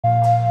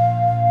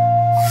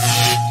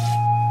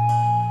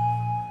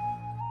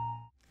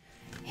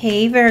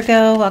Hey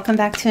Virgo, welcome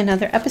back to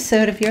another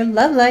episode of your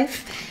love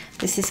life.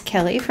 This is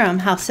Kelly from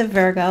House of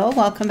Virgo.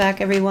 Welcome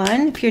back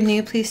everyone. If you're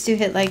new, please do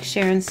hit like,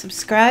 share, and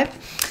subscribe.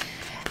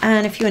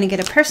 And if you want to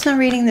get a personal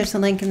reading, there's a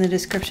link in the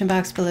description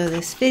box below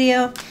this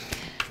video.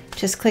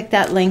 Just click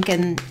that link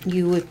and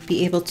you would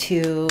be able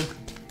to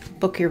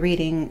book your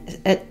reading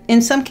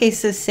in some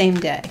cases same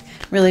day.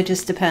 Really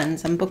just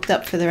depends. I'm booked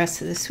up for the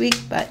rest of this week,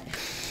 but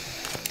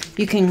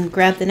you can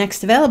grab the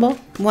next available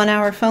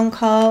 1-hour phone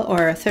call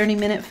or a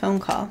 30-minute phone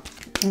call.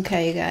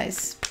 Okay, you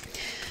guys.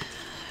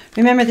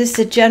 Remember, this is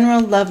a general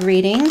love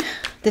reading.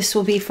 This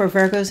will be for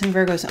Virgos and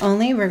Virgos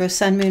only. Virgo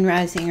Sun, Moon,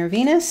 Rising, or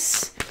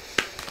Venus.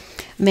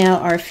 Male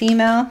or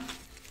female.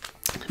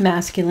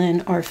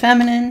 Masculine or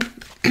feminine.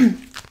 I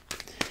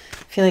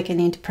feel like I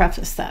need to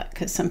preface that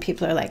because some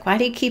people are like, why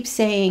do you keep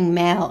saying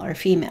male or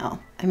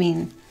female? I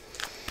mean,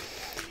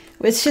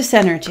 it's just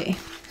energy.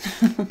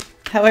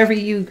 However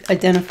you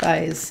identify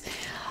is,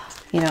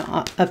 you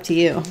know, up to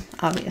you,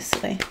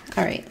 obviously.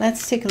 All right,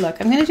 let's take a look.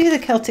 I'm going to do the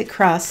Celtic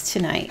Cross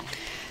tonight.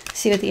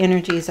 See what the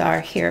energies are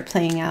here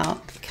playing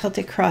out.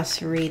 Celtic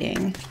Cross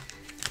reading.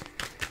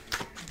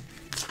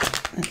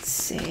 Let's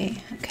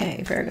see.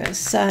 Okay, Virgo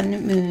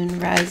Sun, Moon,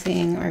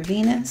 Rising, or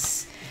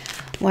Venus.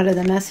 What are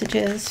the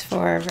messages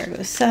for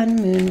Virgo Sun,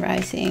 Moon,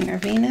 Rising, or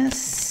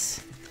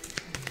Venus?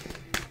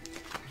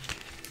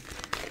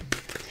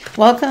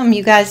 Welcome,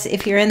 you guys,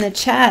 if you're in the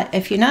chat.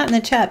 If you're not in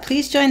the chat,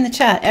 please join the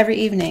chat every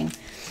evening.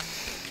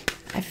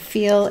 I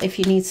feel if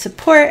you need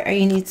support or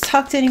you need to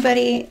talk to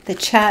anybody, the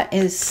chat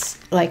is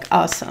like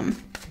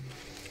awesome.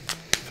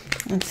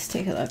 Let's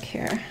take a look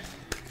here.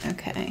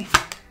 Okay.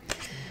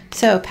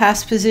 So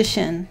past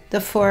position,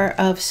 the 4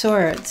 of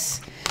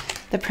Swords.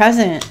 The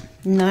present,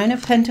 9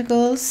 of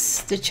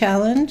Pentacles, the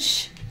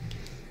challenge.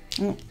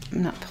 Oh,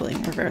 I'm not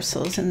pulling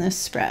reversals in this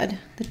spread.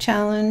 The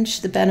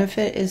challenge, the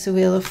benefit is the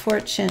Wheel of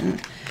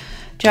Fortune.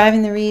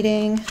 Driving the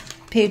reading,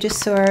 Page of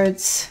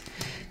Swords.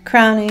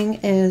 Crowning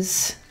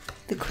is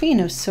the Queen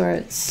of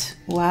Swords.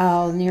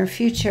 Wow, near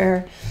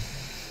future.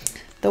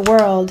 The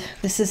World.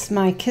 This is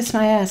my kiss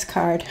my ass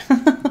card.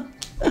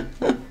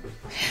 The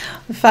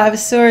 5 of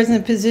Swords in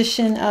the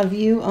position of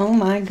you. Oh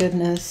my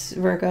goodness,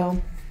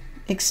 Virgo.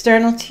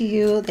 External to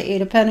you, the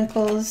 8 of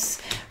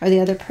Pentacles, or the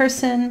other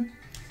person,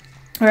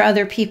 or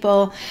other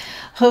people.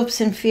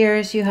 Hopes and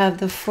fears, you have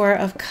the 4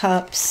 of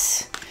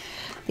Cups.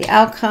 The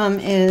outcome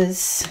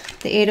is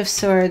the 8 of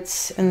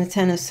Swords and the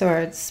 10 of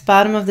Swords.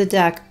 Bottom of the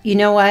deck. You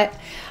know what?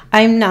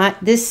 I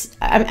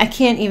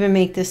can't even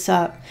make this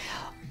up.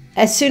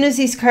 As soon as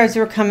these cards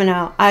were coming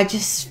out,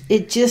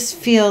 it just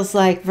feels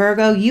like,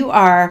 Virgo, you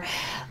are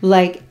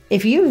like,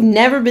 if you've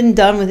never been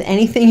done with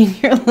anything in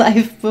your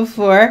life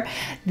before,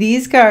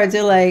 these cards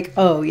are like,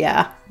 oh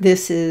yeah,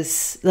 this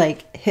is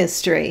like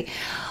history.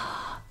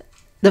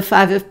 The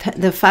 5 of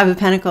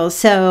Pentacles.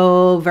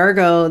 So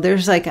Virgo,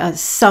 there's like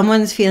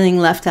someone's feeling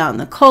left out in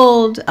the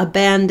cold,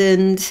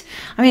 abandoned.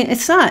 I mean,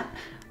 it's not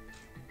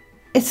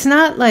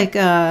like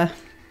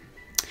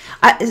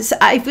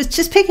I was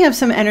just picking up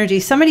some energy.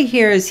 Somebody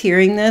here is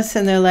hearing this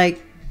and they're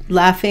like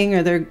laughing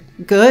or they're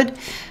good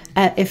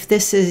at if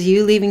this is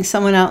you leaving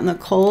someone out in the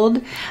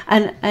cold.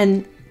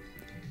 And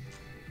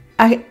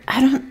I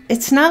don't,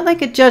 it's not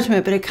like a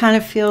judgment, but it kind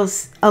of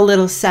feels a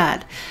little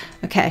sad.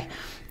 Okay.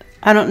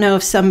 I don't know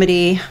if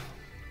somebody,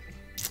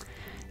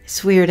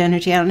 it's weird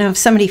energy. I don't know if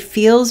somebody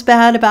feels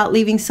bad about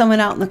leaving someone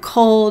out in the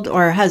cold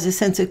or has a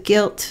sense of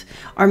guilt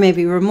or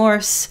maybe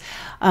remorse.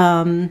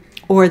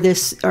 Or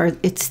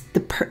it's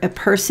a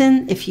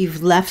person, if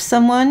you've left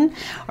someone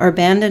or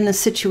abandoned a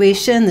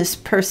situation, this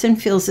person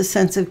feels a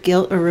sense of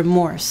guilt or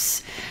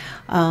remorse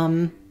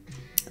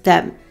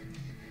that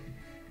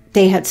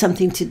they had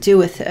something to do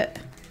with it.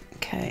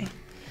 Okay.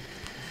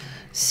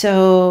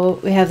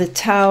 So we have the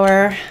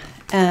Tower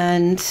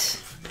and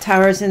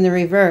Tower's in the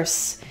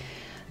reverse.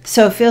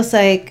 So it feels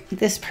like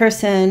this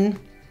person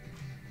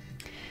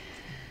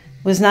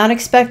was not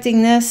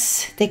expecting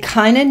this. They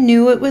kind of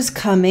knew it was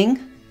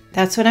coming.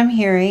 That's what I'm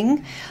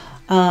hearing.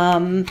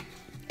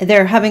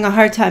 They're having a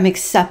hard time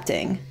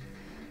accepting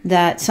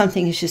that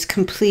something is just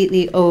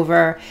completely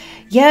over.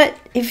 Yet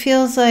it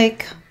feels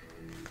like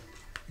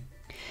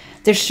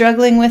they're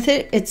struggling with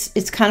it.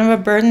 It's kind of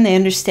a burden. They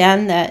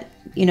understand that,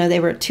 you know, they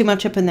were too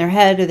much up in their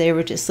head or they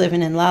were just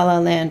living in la la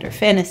land or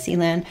fantasy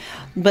land.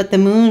 But the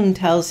moon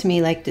tells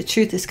me like the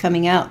truth is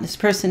coming out. This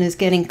person is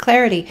getting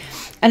clarity.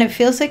 And it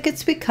feels like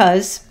it's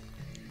because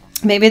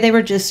maybe they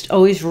were just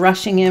always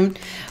rushing in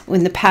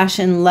with the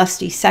passion,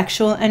 lusty,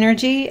 sexual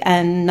energy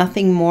and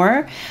nothing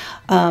more.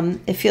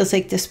 It feels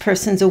like this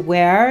person's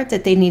aware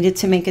that they needed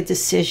to make a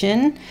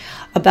decision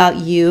about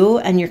you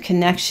and your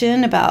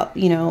connection, about,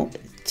 you know,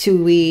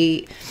 do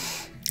we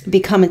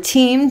become a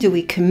team? Do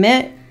we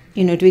commit?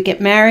 You know, do we get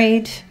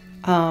married?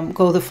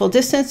 Go the full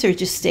distance or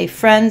just stay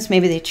friends?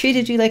 Maybe they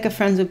treated you like a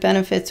friends with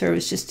benefits or it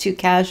was just too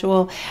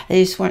casual.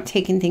 They just weren't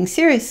taking things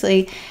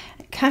seriously.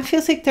 Kind of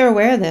feels like they're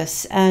aware of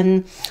this.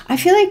 And I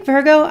feel like,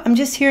 Virgo, I'm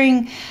just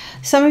hearing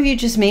some of you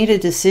just made a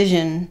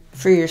decision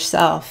for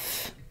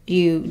yourself.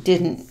 You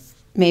didn't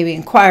maybe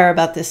inquire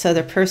about this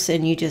other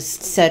person. You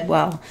just said,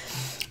 well,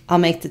 I'll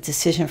make the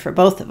decision for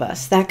both of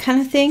us. That kind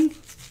of thing.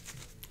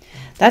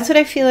 That's what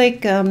I feel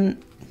like.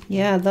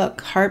 Yeah,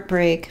 look,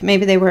 heartbreak.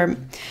 Maybe they were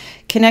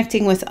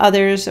connecting with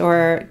others,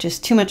 or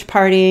just too much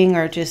partying,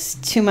 or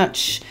just too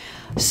much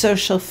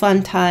social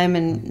fun time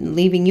and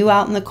leaving you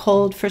out in the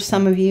cold for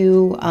some of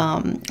you,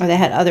 or they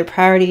had other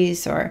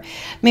priorities, or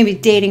maybe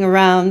dating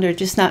around, or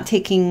just not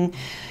taking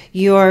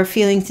your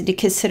feelings into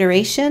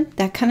consideration,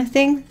 that kind of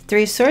thing.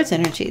 Three of Swords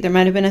energy. There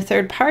might have been a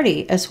third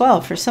party as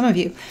well for some of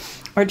you,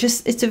 or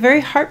just it's a very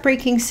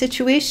heartbreaking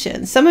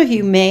situation. Some of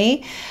you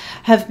may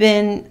have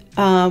been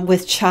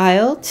with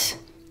child,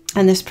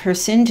 and this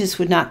person just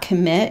would not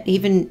commit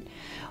even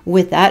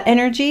with that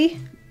energy,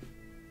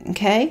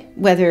 okay?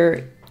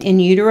 Whether in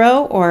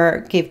utero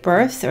or gave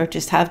birth or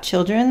just have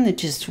children that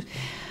just,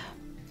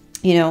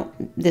 you know,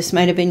 this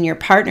might have been your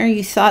partner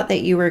you thought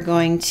that you were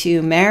going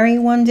to marry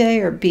one day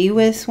or be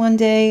with one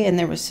day, and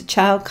there was a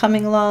child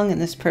coming along and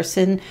this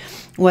person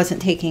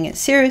wasn't taking it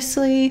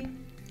seriously.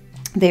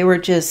 They were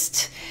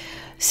just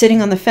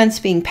sitting on the fence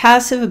being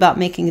passive about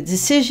making a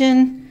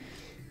decision,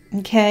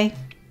 okay?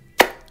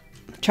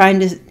 Trying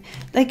to,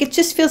 like, it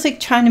just feels like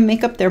trying to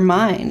make up their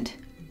mind.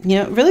 You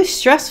know, really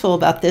stressful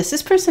about this.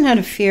 This person had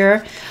a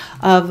fear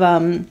of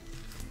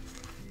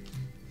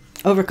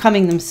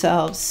overcoming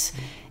themselves.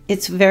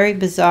 It's very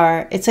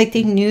bizarre. It's like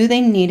they knew they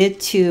needed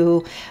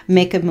to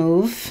make a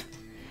move,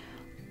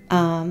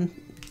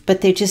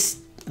 but they just,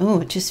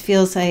 oh, it just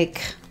feels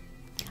like,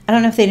 I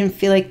don't know if they didn't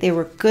feel like they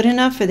were good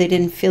enough, or they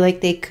didn't feel like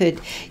they could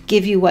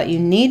give you what you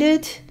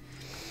needed.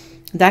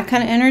 That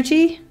kind of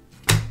energy.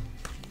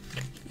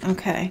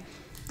 Okay,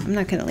 I'm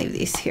not going to leave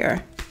these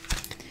here.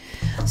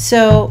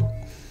 So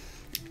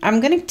I'm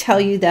going to tell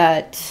you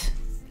that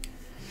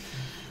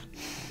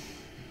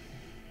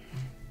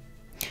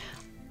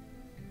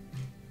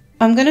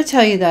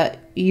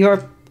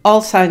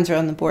all signs are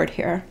on the board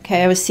here.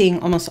 Okay, I was seeing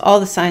almost all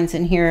the signs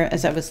in here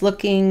as I was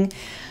looking.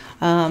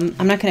 I'm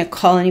not going to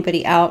call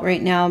anybody out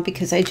right now,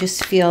 because I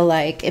just feel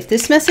like if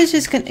this message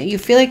is you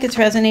feel like it's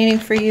resonating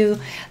for you,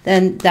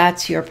 then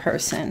that's your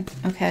person.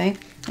 Okay,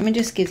 let me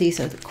just give these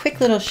a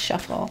quick little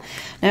shuffle.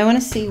 Now I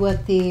want to see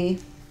what the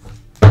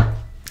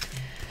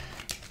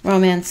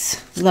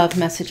romance love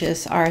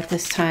messages are at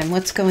this time.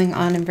 What's going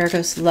on in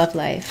Virgo's love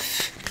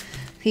life?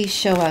 Please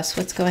show us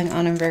what's going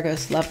on in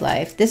Virgo's love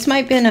life. This might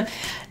have been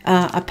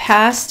a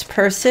past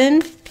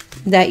person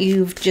that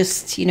you've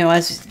just, you know,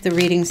 as the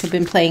readings have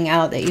been playing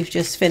out, that you've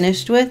just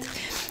finished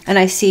with. And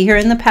I see here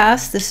in the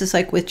past, this is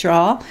like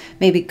withdrawal,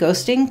 maybe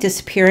ghosting,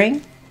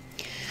 disappearing,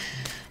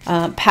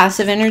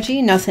 passive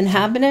energy, nothing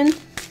happening.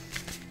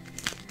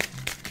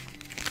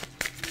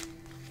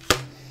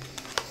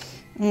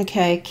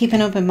 Okay, keep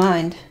an open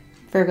mind,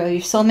 Virgo.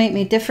 Your soulmate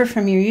may differ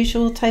from your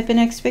usual type and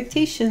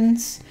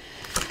expectations.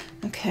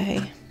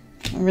 Okay,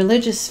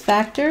 religious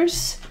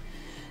factors,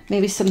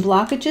 maybe some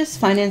blockages,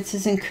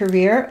 finances and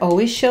career,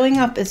 always showing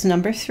up as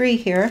number 3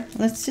 here.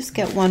 Let's just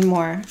get one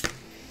more.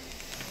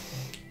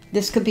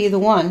 This could be the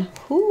one.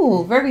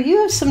 Ooh, Virgo, you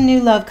have some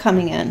new love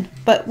coming in,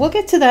 but we'll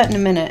get to that in a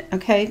minute,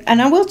 okay?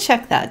 And I will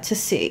check that to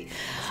see.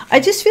 I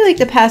just feel like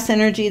the past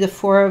energy, the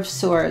 4 of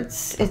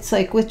Swords, it's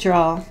like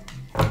withdrawal,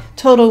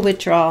 total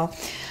withdrawal.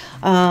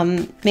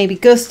 Maybe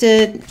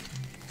ghosted.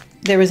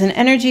 There was an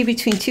energy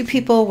between two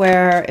people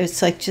where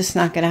it's like just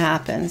not going to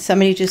happen.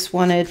 Somebody just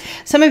wanted,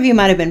 some of you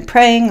might have been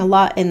praying a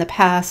lot in the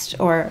past,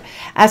 or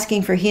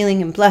asking for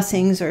healing and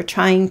blessings, or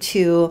trying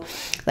to,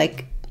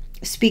 like,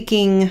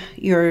 speaking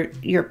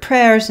your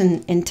prayers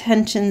and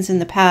intentions in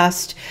the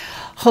past,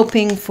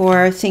 hoping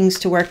for things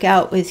to work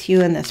out with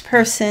you and this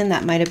person.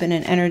 That might have been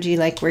an energy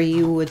like where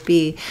you would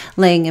be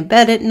laying in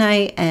bed at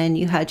night and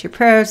you had your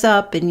prayers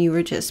up and you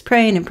were just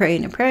praying and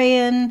praying and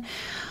praying.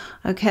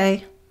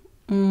 Okay.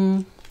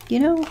 You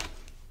know,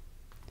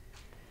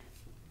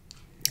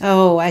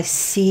 oh, I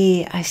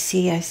see.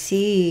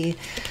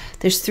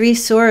 There's 3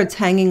 swords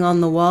hanging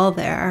on the wall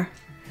there.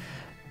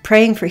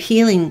 Praying for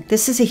healing.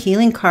 This is a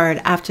healing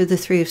card after the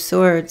 3 of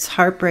Swords.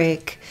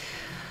 Heartbreak.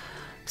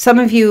 Some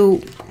of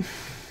you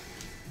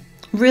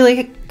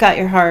really got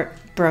your heart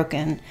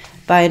broken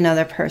by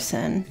another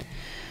person.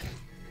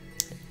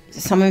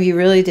 Some of you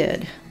really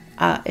did.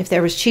 If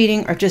there was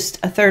cheating or just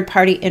a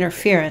third-party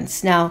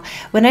interference. Now,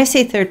 when I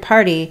say third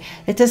party,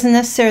 it doesn't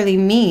necessarily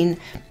mean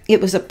it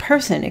was a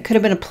person. It could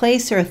have been a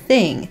place or a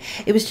thing.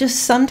 It was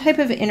just some type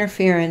of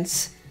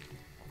interference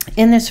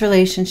in this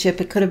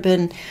relationship. It could have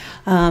been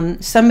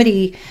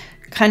somebody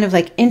kind of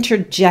like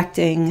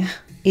interjecting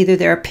either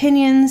their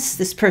opinions.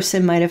 This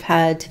person might have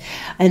had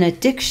an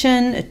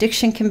addiction.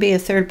 Addiction can be a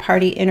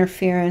third-party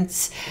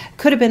interference.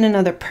 Could have been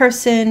another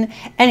person.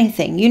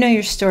 Anything. You know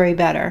your story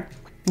better.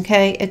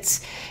 Okay,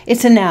 it's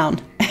a noun.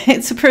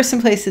 It's a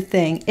person, place, a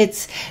thing.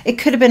 It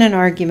could have been an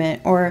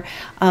argument, or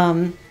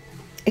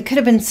it could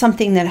have been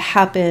something that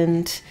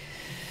happened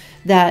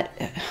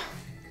that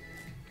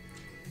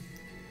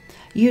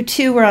you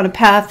two were on a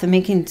path of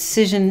making a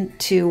decision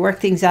to work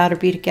things out or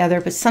be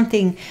together, but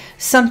something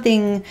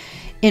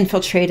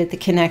infiltrated the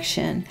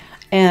connection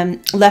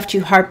and left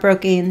you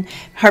heartbroken.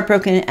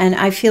 And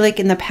I feel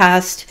like in the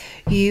past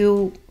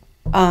you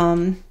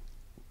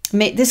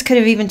This could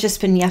have even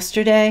just been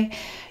yesterday.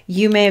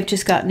 You may have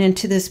just gotten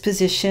into this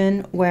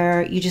position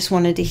where you just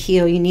wanted to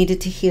heal. You needed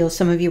to heal.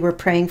 Some of you were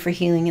praying for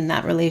healing in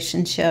that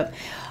relationship.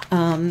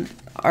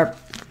 Or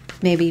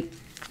maybe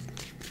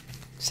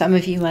some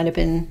of you might have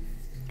been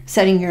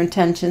setting your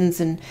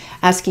intentions and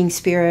asking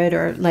spirit,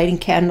 or lighting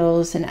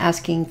candles and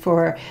asking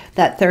for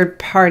that third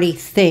party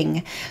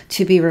thing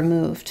to be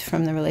removed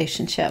from the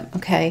relationship.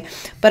 Okay.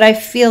 But I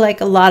feel like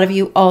a lot of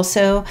you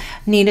also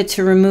needed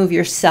to remove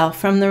yourself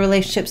from the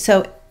relationship.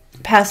 So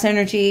past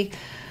energy,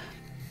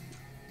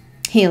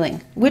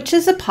 healing, which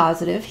is a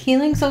positive.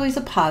 Healing's always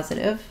a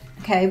positive.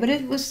 Okay. But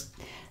it was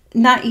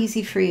not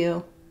easy for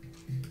you.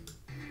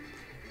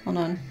 Hold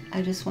on.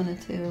 I just wanted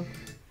to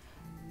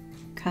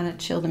kind of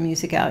chill the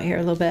music out here a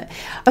little bit.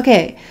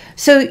 Okay,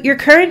 so your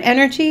current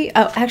energy,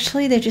 oh,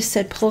 actually they just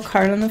said pull a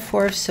card on the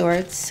Four of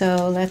Swords.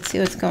 So let's see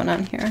what's going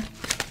on here.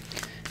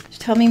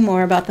 Tell me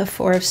more about the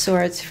Four of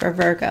Swords for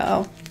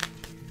Virgo.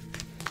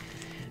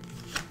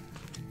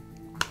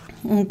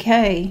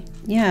 Okay,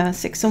 yeah,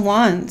 Six of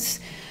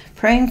Wands.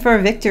 Praying for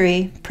a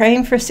victory,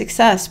 praying for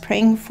success,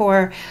 praying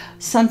for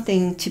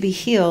something to be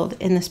healed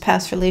in this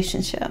past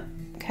relationship.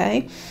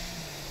 Okay.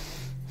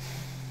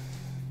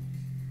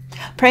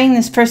 Praying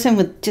this person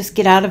would just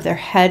get out of their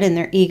head and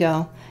their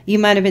ego. You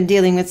might have been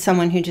dealing with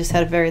someone who just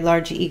had a very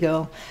large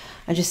ego.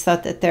 I just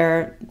thought that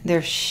their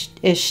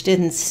ish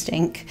didn't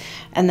stink,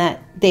 and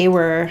that they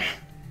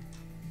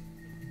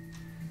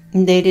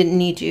didn't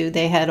need you.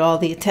 They had all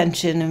the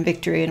attention and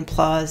victory and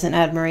applause and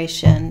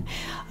admiration.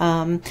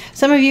 Some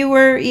of you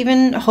were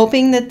even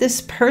hoping that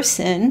this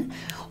person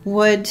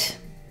would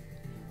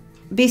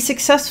be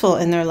successful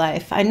in their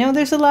life. I know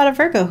there's a lot of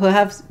Virgo who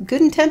have good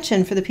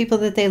intention for the people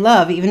that they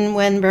love, even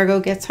when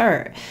Virgo gets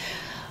hurt.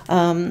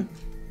 But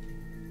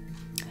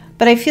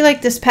I feel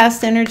like this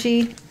past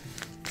energy,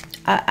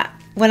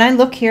 when I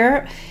look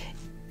here,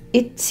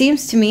 it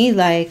seems to me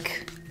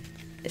like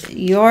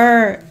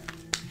you're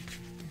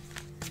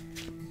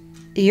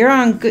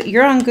on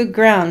good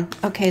ground.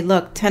 Okay,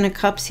 look, Ten of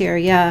Cups here.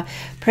 Yeah,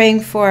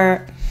 praying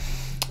for,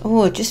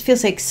 oh, it just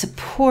feels like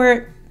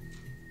support,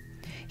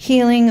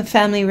 healing a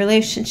family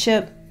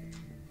relationship,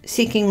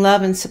 seeking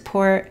love and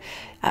support.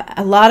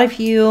 A lot of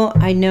you,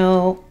 I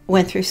know,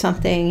 went through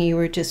something. You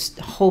were just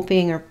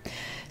hoping or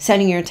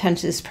setting your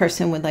attention to this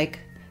person would like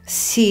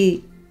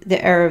see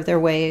the error of their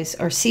ways,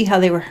 or see how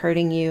they were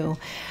hurting you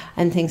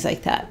and things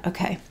like that.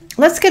 Okay,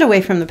 let's get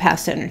away from the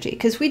past energy,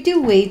 because we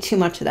do way too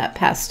much of that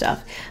past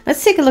stuff.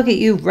 Let's take a look at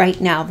you right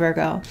now,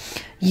 Virgo.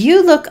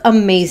 You look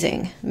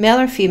amazing, male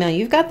or female.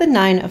 You've got the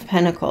Nine of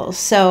Pentacles.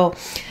 So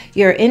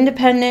you're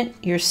independent,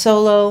 you're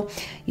solo,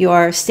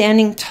 you're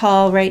standing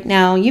tall right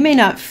now. You may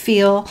not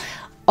feel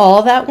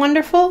all that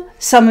wonderful.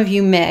 Some of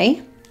you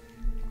may.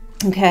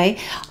 Okay.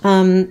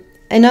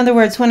 In other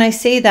words, when I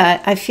say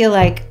that, I feel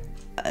like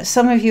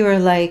some of you are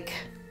like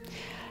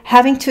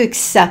having to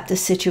accept the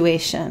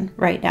situation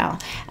right now.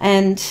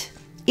 And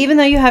even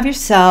though you have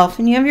yourself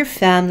and you have your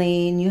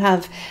family and you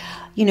have,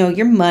 you know,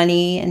 your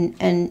money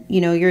and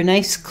you know, your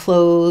nice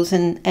clothes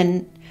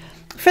and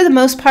for the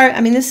most part,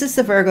 I mean, this is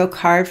the Virgo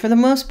card. For the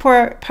most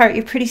part,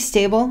 you're pretty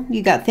stable.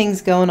 You got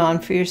things going on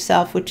for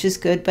yourself, which is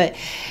good, but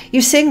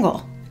you're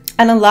single.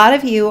 And a lot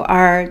of you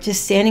are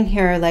just standing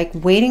here like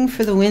waiting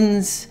for the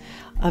winds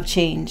of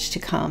change to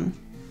come.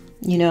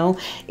 You know,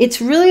 it's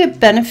really a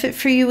benefit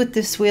for you with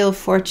this Wheel of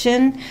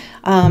Fortune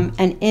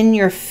and in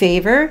your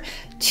favor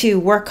to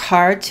work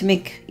hard to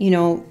make, you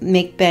know,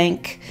 make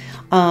bank,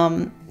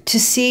 to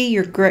see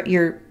your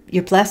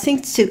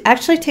blessings, to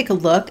actually take a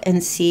look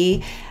and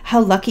see how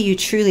lucky you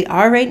truly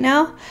are right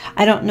now.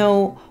 I don't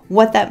know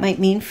what that might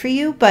mean for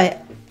you,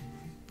 but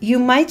you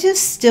might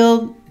just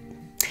still,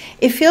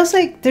 it feels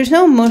like there's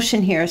no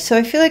emotion here. So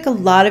I feel like a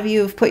lot of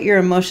you have put your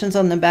emotions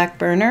on the back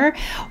burner,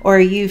 or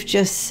you've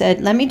just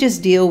said, let me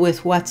just deal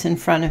with what's in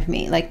front of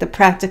me, like the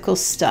practical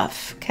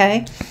stuff.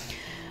 Okay.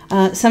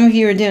 Some of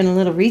you are doing a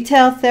little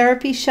retail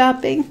therapy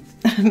shopping,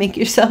 make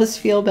yourselves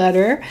feel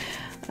better.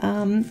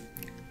 Let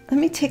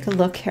me take a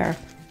look here.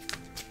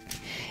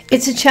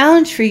 It's a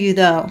challenge for you,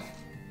 though,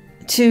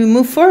 to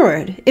move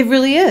forward. It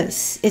really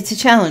is. It's a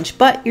challenge,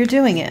 but you're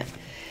doing it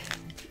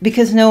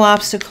because no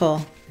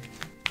obstacle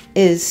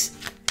is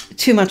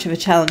too much of a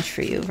challenge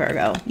for you,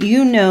 Virgo.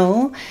 You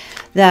know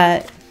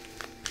that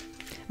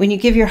when you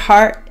give your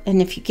heart,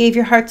 and if you gave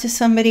your heart to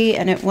somebody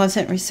and it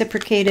wasn't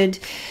reciprocated,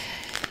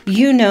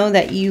 you know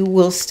that you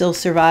will still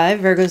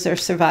survive. Virgos are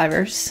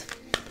survivors.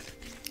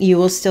 You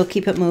will still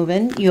keep it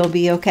moving. You'll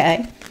be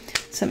okay.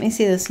 So let me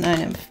see this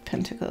Nine of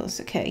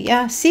Pentacles. Okay,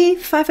 yeah, see,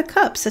 Five of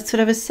Cups. That's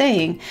what I was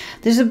saying.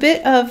 There's a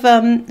bit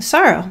of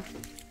sorrow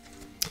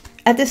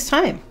at this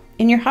time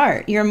in your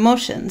heart, your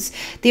emotions.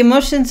 The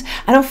emotions,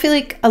 I don't feel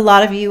like a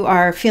lot of you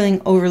are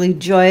feeling overly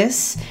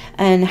joyous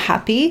and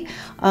happy.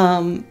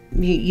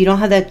 You don't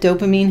have that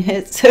dopamine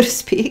hit, so to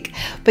speak,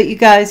 but you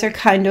guys are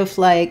kind of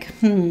like,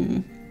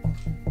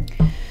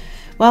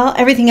 well,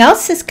 everything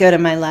else is good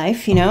in my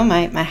life. You know,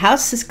 my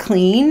house is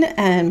clean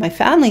and my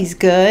family's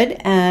good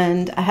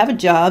and I have a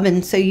job.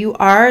 And so you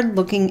are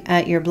looking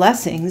at your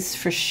blessings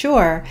for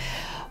sure.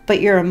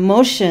 But your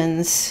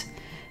emotions,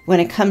 when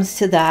it comes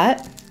to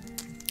that,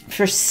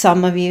 for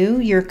some of you,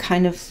 you're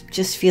kind of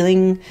just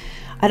feeling,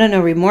 I don't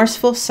know,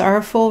 remorseful,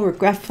 sorrowful,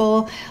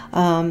 regretful.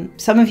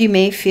 Some of you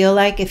may feel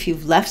like if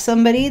you've left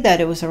somebody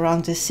that it was a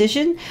wrong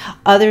decision.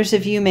 Others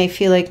of you may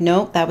feel like,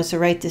 nope, that was the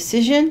right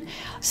decision.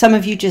 Some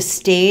of you just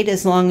stayed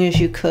as long as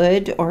you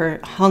could or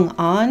hung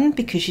on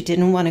because you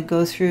didn't want to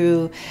go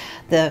through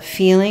the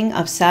feeling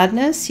of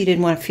sadness. You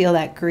didn't want to feel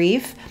that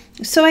grief.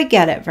 So I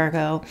get it,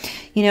 Virgo.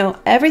 You know,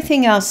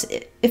 everything else,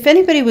 if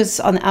anybody was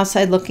on the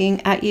outside looking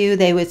at you,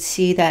 they would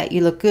see that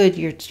you look good,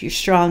 you're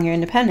strong, you're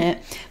independent,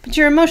 but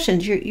your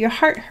emotions, your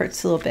heart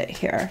hurts a little bit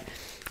here,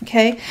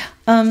 okay?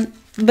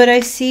 But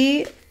I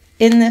see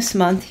in this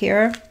month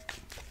here,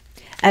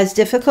 as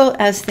difficult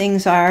as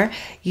things are,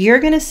 you're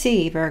going to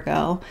see,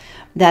 Virgo,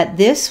 that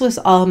this was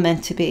all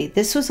meant to be.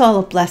 This was all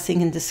a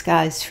blessing in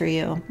disguise for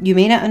you. You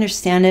may not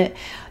understand it.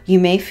 You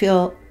may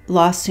feel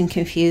lost and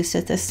confused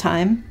at this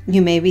time.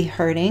 You may be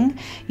hurting.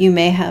 You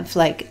may have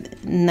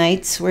like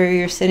nights where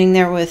you're sitting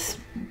there with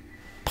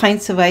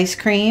pints of ice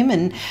cream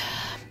and,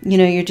 you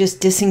know, you're just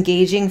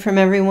disengaging from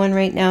everyone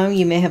right now.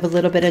 You may have a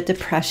little bit of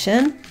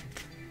depression.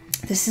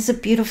 This is a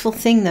beautiful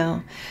thing,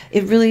 though.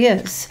 It really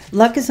is.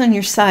 Luck is on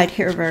your side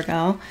here,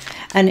 Virgo.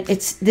 And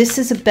this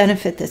is a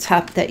benefit that's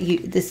happened,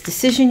 that this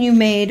decision you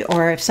made,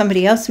 or if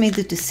somebody else made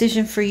the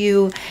decision for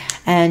you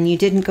and you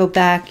didn't go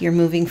back, you're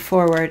moving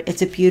forward.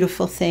 It's a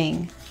beautiful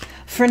thing.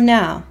 For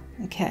now,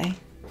 okay?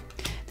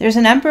 There's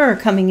an emperor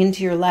coming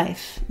into your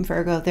life,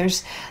 Virgo.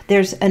 There's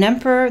an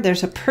emperor.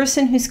 There's a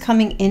person who's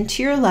coming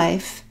into your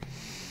life.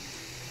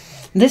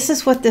 This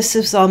is what this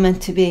is all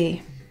meant to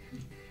be.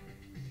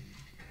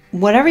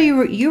 Whatever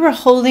you were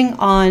holding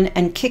on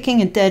and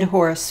kicking a dead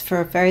horse for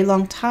a very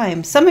long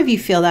time. Some of you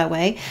feel that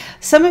way.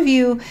 Some of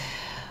you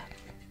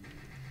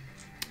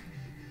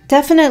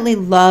definitely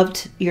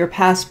loved your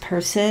past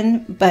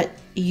person, but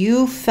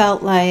you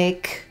felt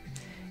like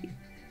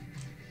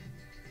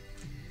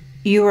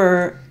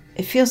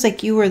it feels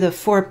like you were the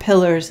four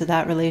pillars of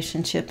that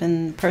relationship,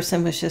 and the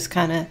person was just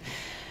kind of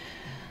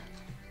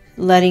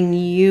letting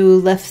you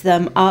lift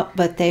them up,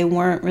 but they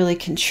weren't really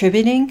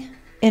contributing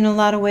in a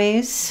lot of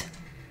ways.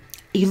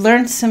 You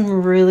learned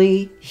some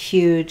really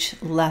huge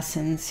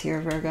lessons here,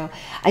 Virgo.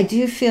 I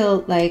do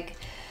feel like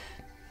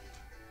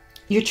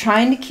you're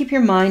trying to keep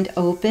your mind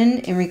open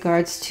in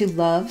regards to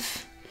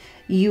love.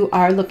 You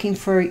are looking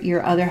for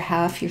your other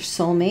half, your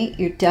soulmate.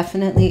 You're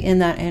definitely in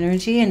that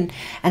energy. And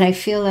I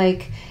feel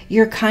like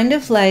you're kind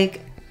of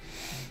like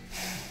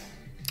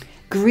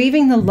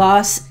grieving the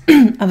loss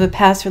of a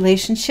past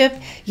relationship,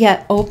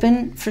 yet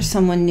open for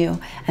someone new.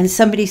 And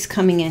somebody's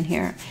coming in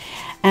here.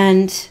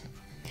 And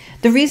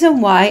the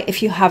reason why,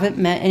 if you haven't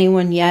met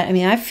anyone yet, I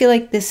mean, I feel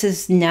like this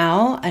is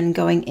now and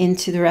going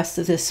into the rest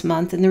of this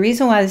month. And the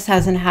reason why this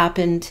hasn't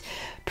happened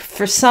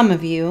for some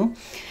of you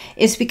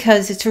is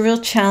because it's a real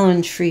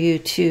challenge for you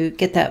to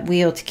get that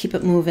wheel, to keep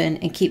it moving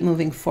and keep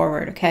moving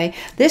forward, okay?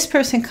 This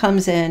person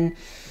comes in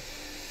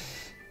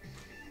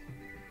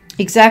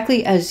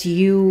exactly as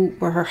you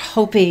were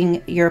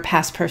hoping your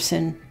past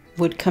person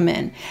would come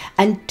in.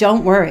 And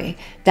don't worry,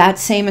 that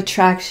same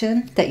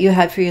attraction that you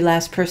had for your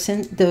last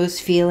person, those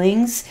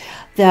feelings,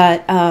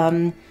 that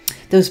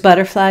those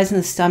butterflies in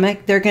the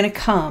stomach, they're going to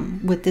come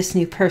with this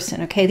new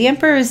person, okay? The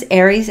Emperor is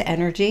Aries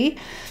energy.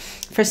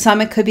 For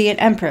some, it could be an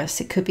Empress.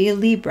 It could be a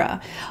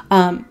Libra.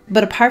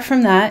 But apart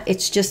from that,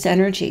 it's just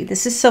energy.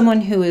 This is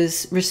someone who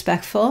is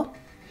respectful.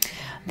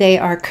 They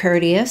are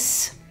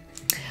courteous.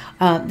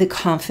 The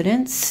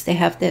confidence they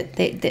have,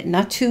 that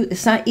not too,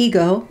 it's not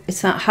ego,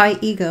 it's not high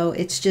ego,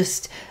 it's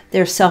just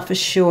they're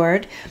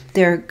self-assured,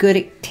 they're good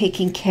at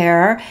taking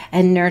care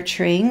and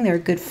nurturing, they're a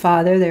good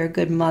father, they're a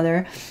good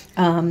mother.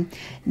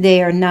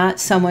 They are not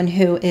someone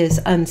who is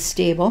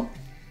unstable.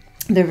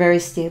 They're very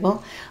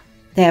stable.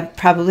 They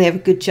probably have a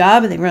good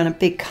job and they run a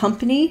big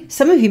company.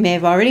 Some of you may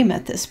have already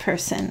met this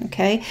person,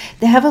 okay?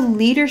 They have a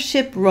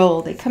leadership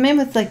role. They come in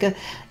with like a,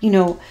 you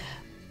know,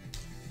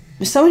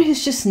 someone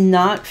who's just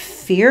not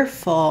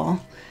fearful.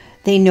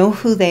 They know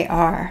who they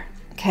are,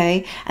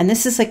 okay? And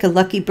this is like a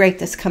lucky break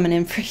that's coming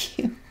in for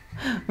you,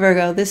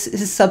 Virgo. This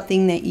is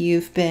something that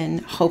you've been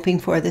hoping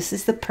for. This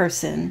is the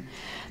person.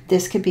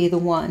 This could be the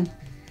one.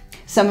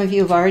 Some of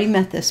you have already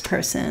met this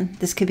person.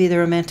 This could be the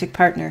romantic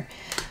partner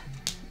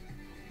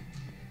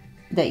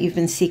that you've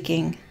been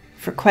seeking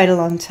for quite a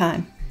long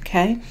time,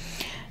 okay?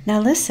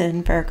 Now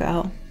listen,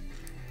 Virgo.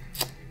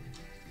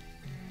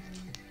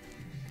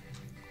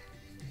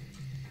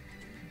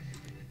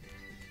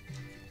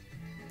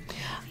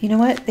 You know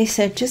what? They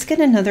said, just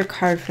get another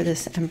card for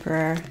this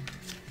Emperor.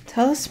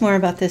 Tell us more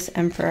about this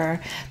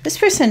Emperor. This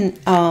person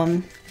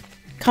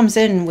comes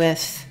in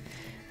with,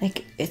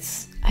 like,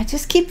 I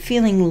just keep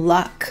feeling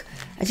luck.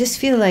 I just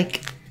feel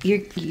like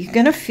you're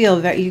gonna feel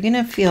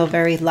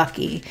very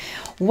lucky.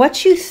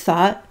 What you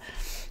thought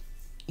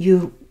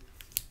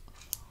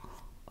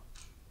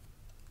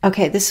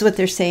okay, this is what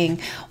they're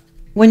saying.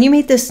 When you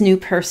meet this new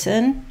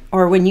person,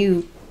 or when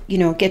you you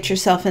know, get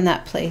yourself in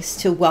that place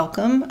to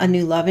welcome a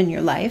new love in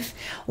your life.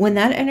 When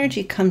that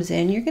energy comes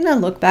in, you're going to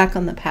look back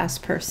on the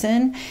past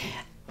person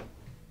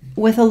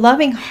with a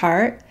loving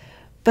heart,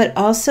 but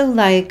also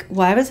like,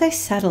 why was I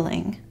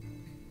settling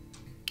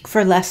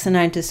for less than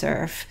I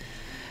deserve?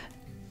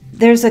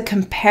 There's a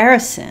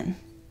comparison,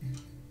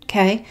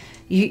 okay?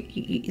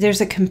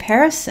 There's a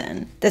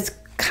comparison that's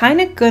kind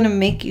of going to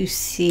make you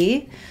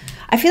see.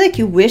 I feel like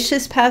you wish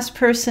this past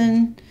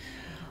person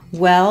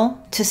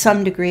well to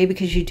some degree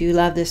because you do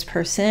love this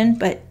person,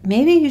 but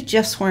maybe you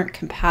just weren't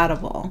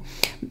compatible.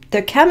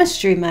 The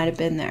chemistry might have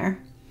been there,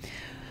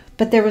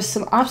 but there was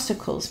some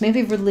obstacles,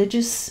 maybe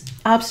religious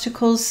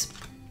obstacles,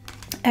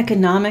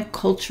 economic,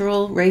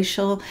 cultural,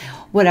 racial,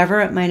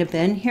 whatever it might have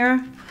been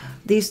here.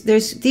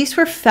 These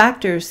were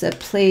factors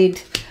that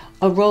played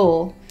a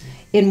role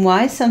in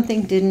why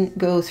something didn't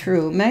go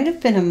through. It might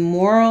have been a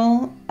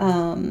moral,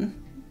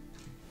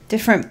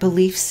 different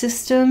belief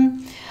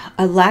system,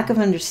 a lack of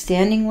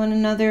understanding one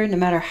another, no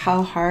matter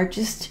how hard.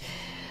 Just,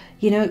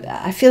 you know,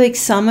 I feel like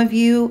some of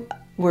you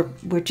were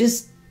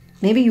just,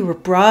 maybe you were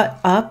brought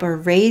up or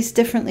raised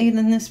differently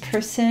than this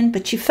person,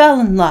 but you fell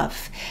in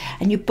love,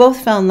 and you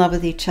both fell in love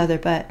with each other,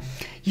 but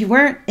you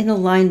weren't in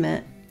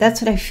alignment. That's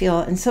what I feel.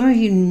 And some of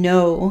you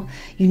know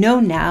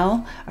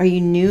now, or you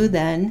knew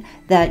then,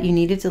 that you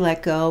needed to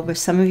let go, but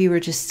some of you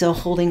were just still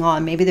holding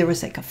on. Maybe there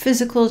was like a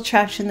physical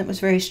attraction that was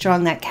very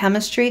strong, that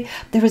chemistry.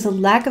 There was a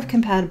lack of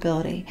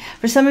compatibility.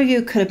 For some of you,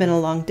 it could have been a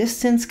long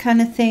distance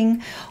kind of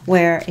thing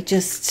where it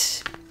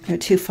just, you're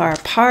too far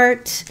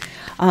apart.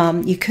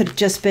 You could have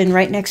just been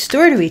right next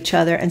door to each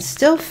other and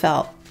still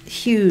felt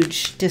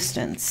huge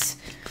distance.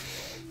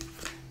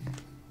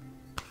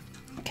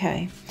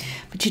 Okay.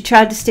 But you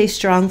tried to stay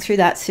strong through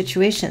that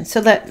situation.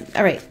 So that,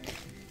 all right,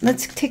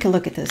 let's take a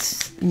look at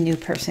this new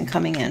person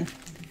coming in.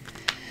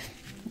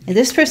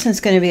 This person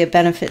is going to be a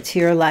benefit to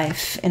your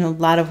life in a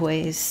lot of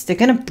ways. They're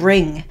going to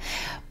bring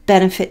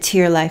benefit to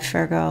your life,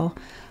 Virgo.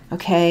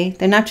 Okay?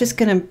 They're not just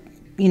going to,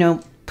 you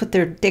know, put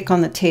their dick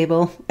on the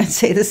table and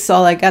say, this is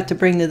all I got to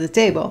bring to the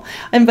table,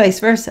 and vice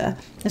versa.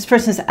 This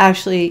person is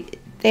actually,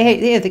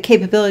 they have the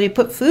capability to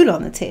put food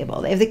on the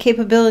table. They have the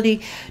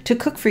capability to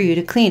cook for you,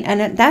 to clean.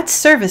 And that's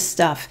service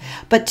stuff,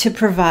 but to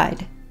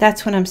provide.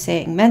 That's what I'm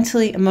saying.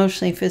 Mentally,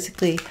 emotionally,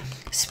 physically,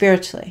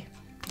 spiritually.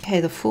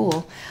 Okay, the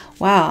Fool.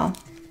 Wow.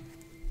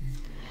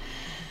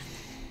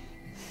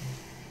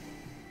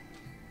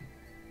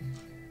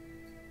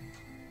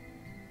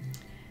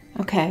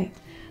 Okay,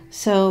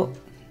 so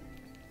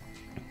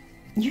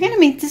you're going to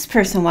meet this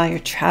person while you're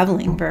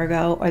traveling,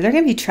 Virgo, or they're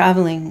going to be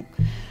traveling.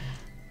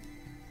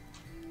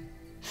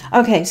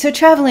 Okay, so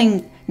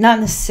traveling, not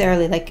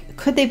necessarily, like,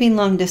 could they be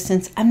long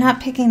distance? I'm not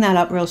picking that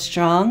up real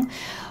strong,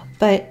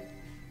 but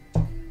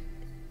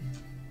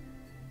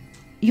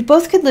you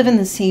both could live in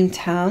the same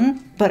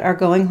town, but are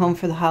going home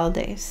for the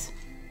holidays,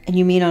 and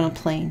you meet on a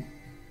plane.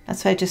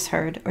 That's what I just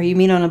heard. Or you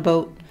meet on a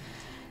boat,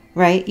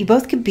 right? You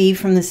both could be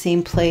from the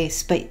same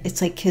place, but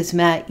it's like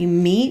kismet. You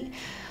meet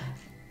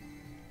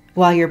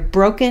while you're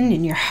broken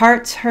and your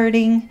heart's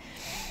hurting,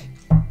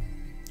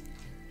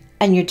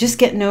 and you're just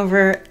getting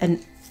over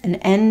an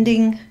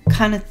ending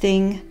kind of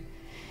thing,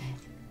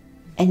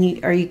 and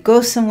you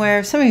go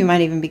somewhere. Some of you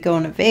might even be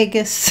going to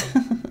Vegas.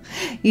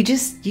 you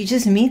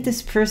just meet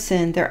this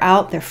person. They're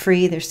out, they're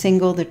free, they're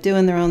single, they're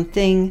doing their own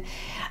thing,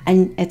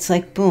 and it's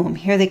like, boom,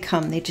 here they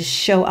come. They just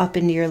show up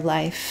into your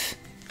life.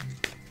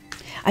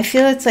 I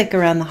feel it's like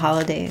around the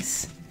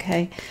holidays.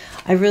 Okay,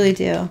 I really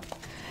do.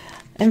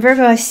 And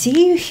Virgo, I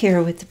see you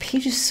here with the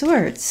Page of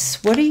Swords.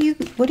 What are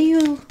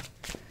you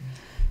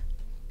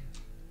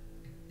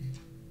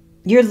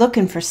You're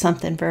looking for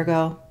something,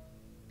 Virgo.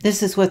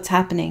 This is what's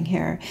happening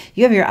here.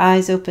 You have your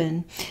eyes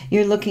open.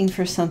 You're looking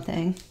for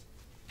something.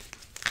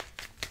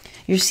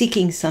 You're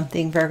seeking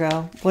something,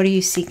 Virgo. What are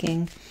you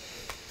seeking?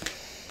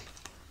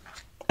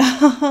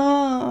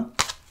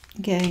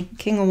 Okay,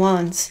 King of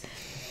Wands.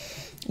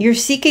 You're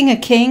seeking a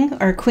king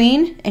or a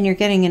queen, and you're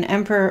getting an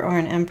emperor or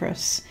an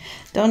empress.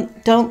 Don't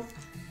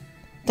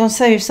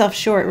sell yourself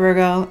short,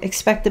 Virgo.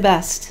 Expect the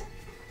best.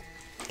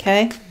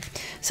 Okay?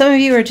 Some of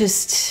you are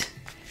just,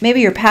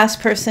 maybe your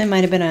past person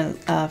might have been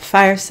a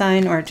fire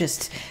sign, or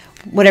just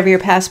whatever your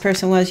past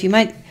person was. You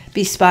might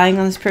be spying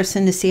on this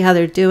person to see how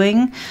they're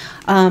doing.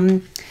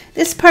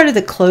 This is part of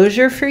the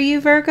closure for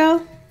you,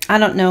 Virgo. I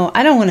don't know.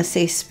 I don't want to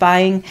say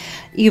spying.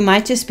 You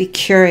might just be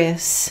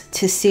curious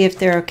to see if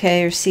they're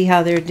okay or see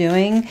how they're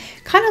doing.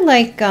 Kind of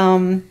like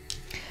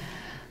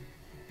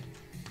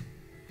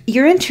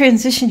you're in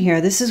transition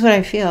here. This is what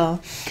I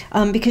feel.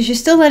 Because you're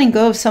still letting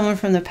go of someone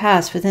from the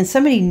past, but then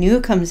somebody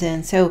new comes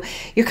in. So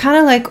you're kind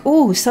of like,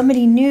 oh,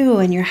 somebody new,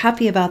 and you're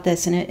happy about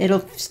this, and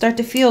it'll start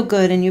to feel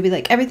good, and you'll be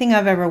like, everything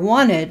I've ever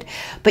wanted,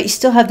 but you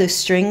still have those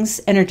strings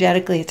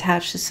energetically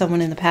attached to someone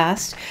in the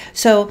past.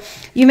 So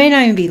you may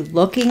not even be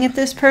looking at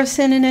this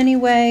person in any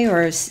way,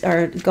 or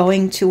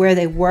going to where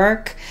they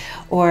work,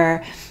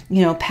 or,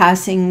 you know,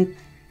 passing,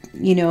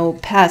 you know,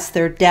 past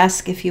their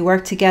desk if you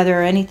work together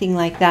or anything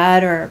like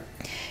that, or,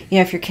 you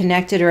know, if you're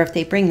connected, or if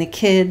they bring the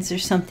kids or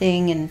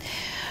something, and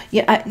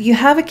Yeah, you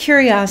have a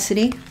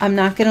curiosity. I'm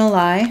not going to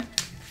lie.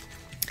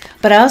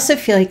 But I also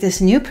feel like this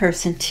new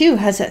person, too,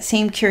 has that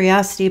same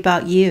curiosity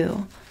about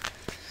you.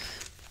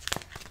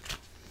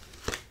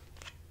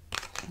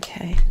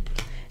 Okay.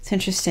 It's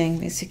interesting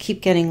because you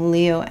keep getting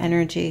Leo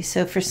energy.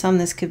 So for some,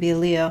 this could be a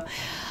Leo.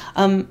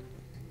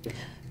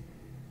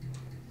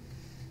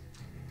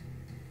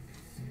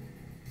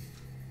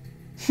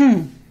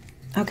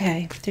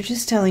 Okay. They're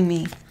just telling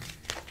me.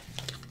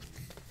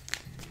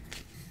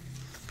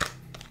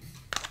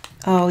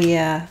 Oh,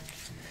 yeah.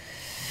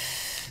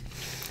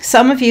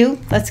 Some of you,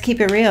 let's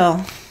keep it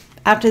real.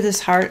 After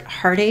this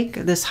heartache,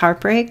 this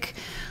heartbreak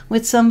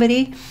with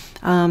somebody,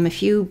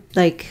 if you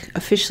like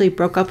officially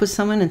broke up with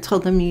someone and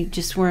told them you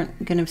just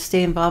weren't going to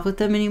stay involved with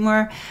them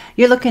anymore,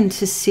 you're looking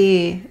to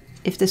see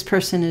if this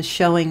person is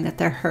showing that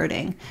they're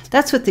hurting.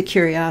 That's what the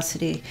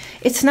curiosity.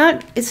 It's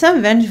not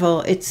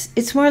vengeful.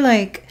 It's more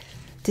like,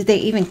 did they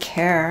even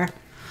care?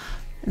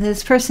 Did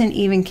this person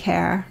even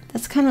care?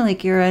 That's kind of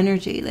like your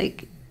energy.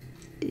 Like,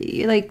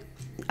 you're like,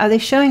 are they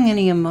showing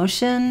any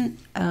emotion?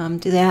 Do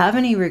they have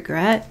any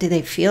regret? Do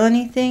they feel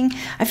anything?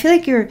 I feel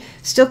like you're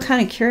still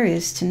kind of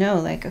curious to know,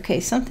 like, okay,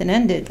 something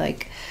ended.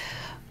 Like,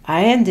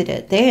 I ended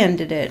it. They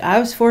ended it. I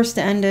was forced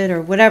to end it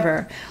or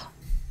whatever.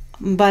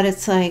 But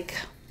it's like,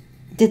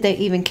 did they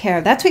even care?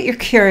 That's what you're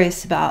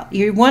curious about.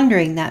 You're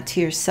wondering that to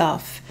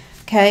yourself.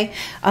 Okay?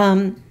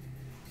 And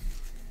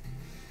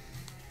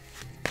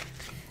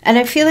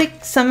I feel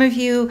like some of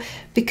you,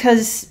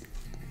 because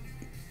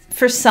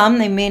for some,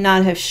 they may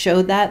not have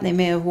showed that. They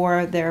may have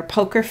wore their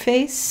poker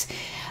face.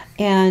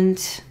 And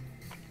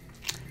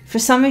for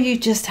some of you,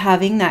 just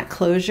having that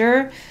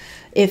closure,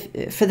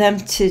 for them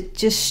to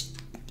just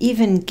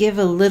even give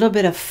a little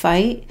bit of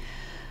fight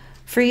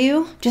for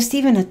you, just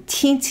even a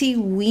teensy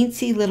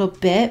weensy little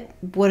bit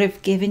would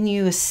have given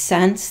you a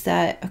sense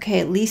that, okay,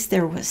 at least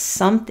there was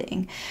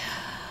something.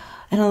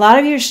 And a lot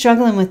of you are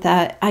struggling with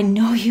that. I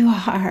know you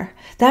are.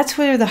 That's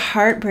where the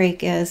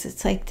heartbreak is.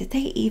 It's like, did they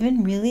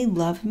even really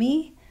love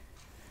me?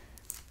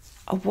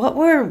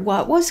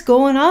 What was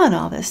going on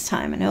all this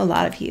time? I know a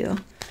lot of you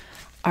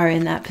are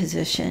in that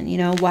position. You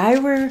know, why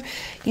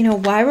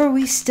were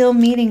we still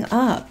meeting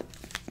up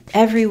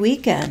every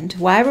weekend?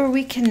 Why were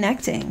we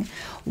connecting?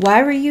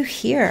 Why were you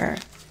here?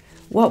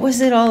 What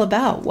was it all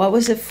about? What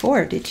was it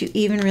for? Did you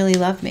even really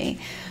love me?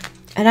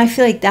 And I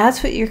feel like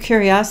that's what your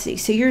curiosity.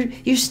 So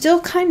you're still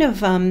kind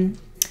of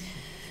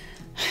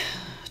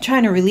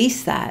trying to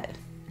release that.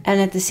 And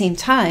at the same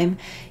time,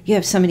 you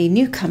have somebody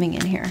new coming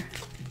in here.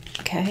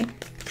 Okay.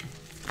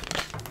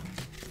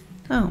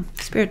 Oh,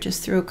 Spirit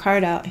just threw a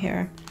card out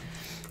here.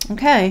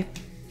 Okay.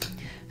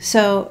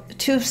 So,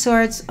 Two of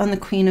Swords on the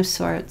Queen of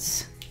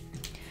Swords.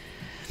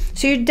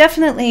 So you're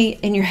definitely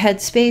in your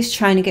headspace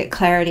trying to get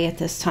clarity at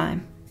this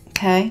time.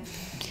 Okay.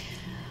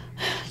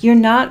 You're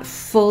not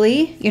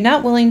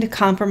willing to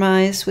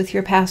compromise with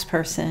your past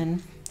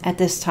person at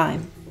this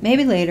time.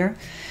 Maybe later.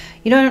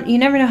 You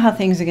never know how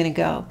things are going to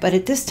go. But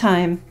at this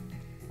time,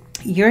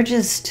 you're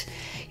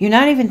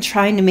not even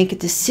trying to make a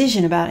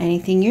decision about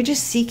anything. You're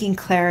just seeking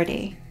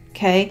clarity.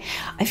 Okay.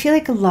 I feel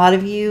like a lot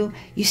of you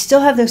still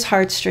have those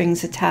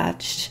heartstrings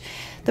attached.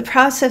 The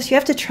process, you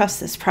have to trust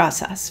this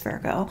process,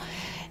 Virgo.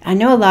 I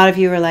know a lot of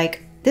you are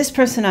like, this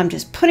person, I'm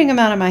just putting them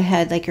out of my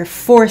head, like you're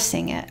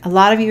forcing it. A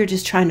lot of you are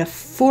just trying to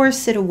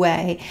force it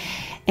away.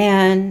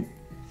 And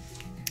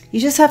you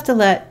just have to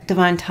let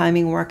divine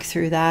timing work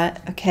through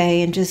that,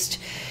 okay? And just,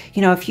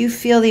 if you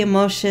feel the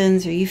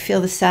emotions or you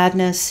feel the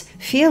sadness,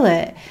 feel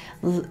it.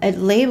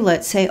 Label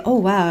it, say, oh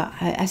wow,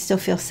 I still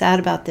feel sad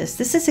about this.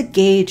 This is a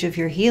gauge of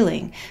your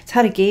healing. It's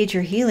how to gauge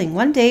your healing.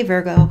 One day,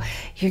 Virgo,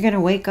 you're going to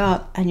wake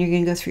up and you're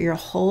going to go through your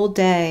whole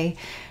day,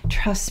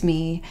 trust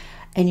me,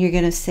 and you're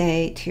going to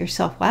say to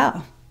yourself,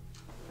 wow,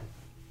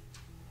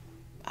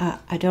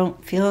 I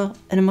don't feel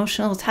an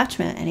emotional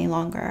attachment any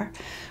longer,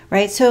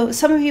 right? So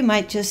some of you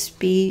might just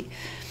be,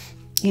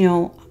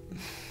 you're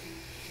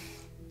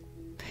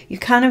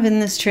kind of in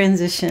this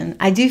transition.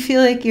 I do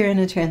feel like you're in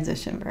a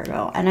transition,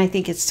 Virgo, and I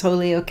think it's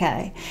totally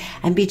okay.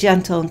 And be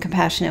gentle and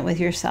compassionate with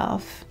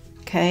yourself,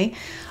 okay?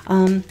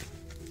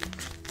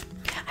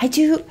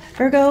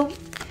 Virgo,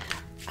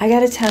 I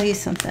got to tell you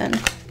something.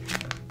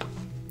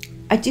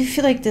 I do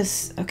feel like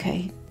this,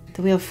 okay,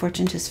 the Wheel of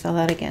Fortune just fell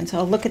out again, so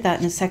I'll look at that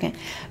in a second.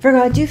 Virgo,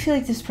 I do feel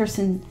like this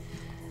person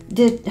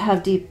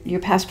your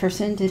past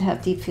person did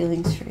have deep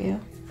feelings for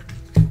you.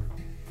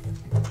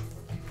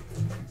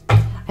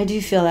 I do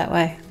feel that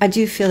way. I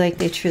do feel like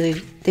they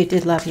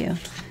did love you.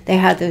 They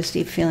had those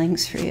deep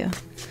feelings for you.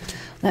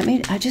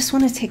 I just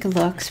want to take a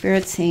look.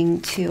 Spirit's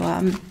saying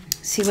to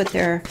see what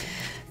their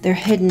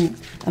hidden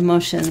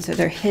emotions or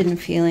their hidden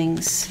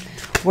feelings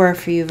were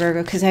for you,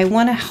 Virgo, because I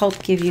want to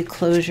help give you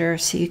closure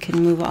so you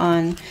can move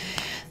on.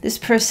 This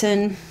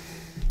person,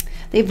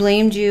 they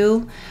blamed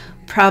you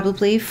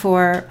probably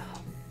for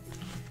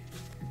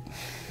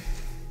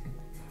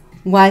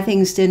why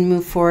things didn't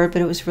move forward,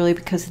 but it was really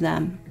because of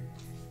them.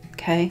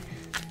 Okay.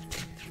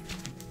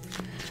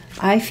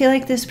 I feel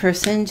like this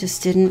person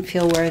just didn't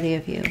feel worthy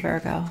of you,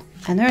 Virgo.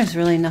 And there is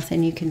really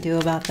nothing you can do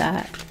about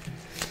that.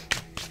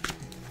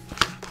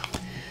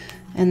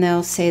 And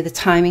they'll say the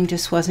timing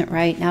just wasn't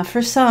right. Now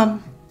for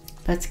some,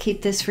 let's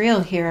keep this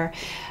real here.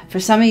 For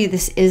some of you,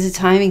 this is a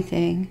timing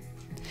thing.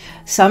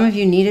 Some of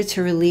you needed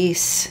to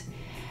release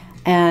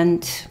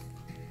and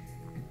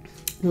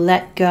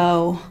let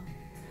go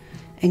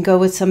and go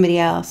with somebody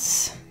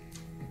else.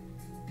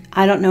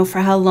 I don't know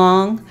for how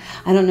long.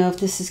 I don't know if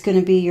this is going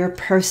to be your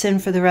person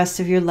for the rest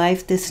of your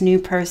life, this new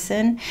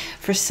person.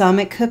 For some,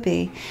 it could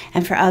be.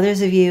 And for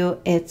others of you,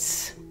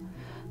 it's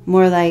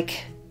more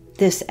like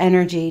this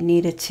energy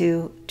needed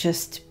to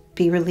just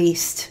be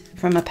released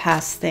from a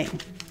past thing.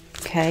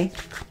 Okay?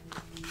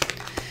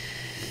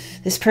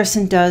 This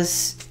person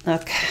does,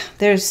 look,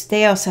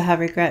 they also have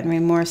regret and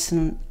remorse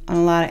in a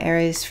lot of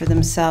areas for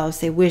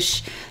themselves. They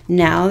wish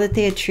now that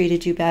they had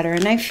treated you better.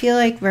 And I feel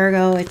like,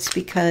 Virgo, it's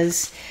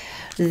because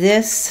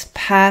this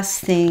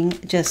past thing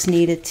just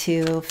needed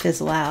to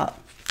fizzle out.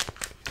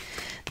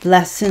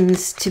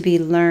 Lessons to be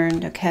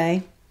learned,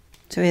 okay?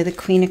 So we have the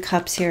Queen of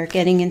Cups here,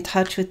 getting in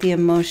touch with the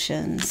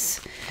emotions.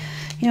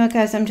 You know what,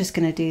 guys? I'm just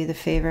going to do you the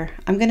favor.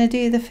 I'm going to do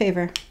you the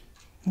favor,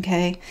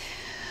 okay?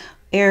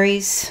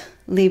 Aries,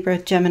 Libra,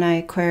 Gemini,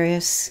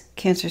 Aquarius,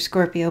 Cancer,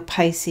 Scorpio,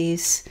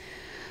 Pisces,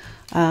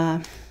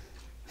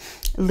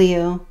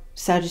 Leo,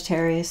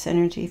 Sagittarius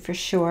energy for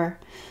sure.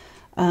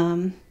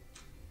 You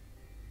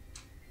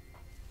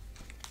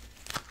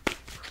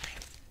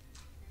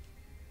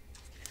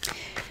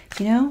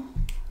know,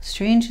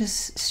 strange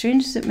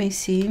as it may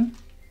seem,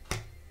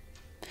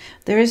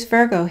 there is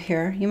Virgo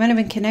here. You might have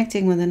been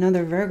connecting with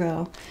another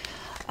Virgo.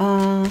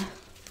 I'm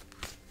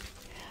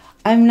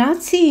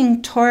not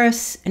seeing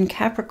Taurus and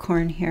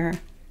Capricorn here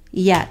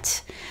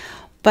yet,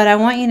 but I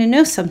want you to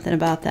know something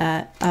about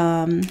that.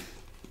 And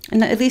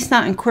at least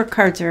not in court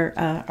cards or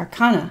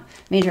arcana,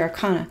 major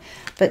arcana.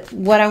 But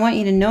what I want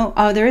you to know,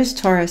 oh, there is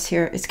Taurus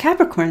here. It's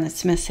Capricorn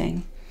that's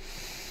missing.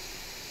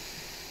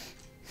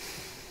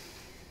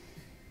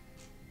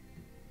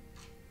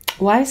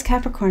 Why is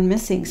Capricorn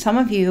missing? Some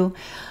of you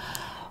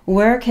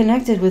were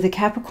connected with a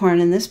Capricorn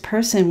and this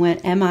person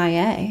went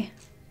MIA,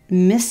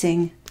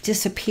 missing,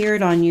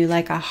 disappeared on you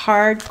like a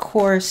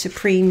hardcore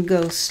supreme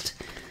ghost.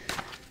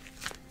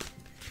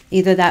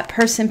 Either that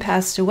person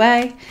passed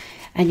away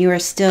and you are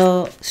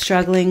still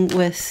struggling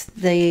with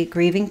the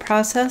grieving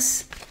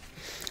process,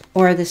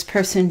 or this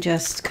person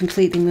just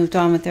completely moved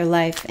on with their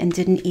life and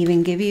didn't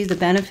even give you the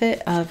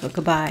benefit of a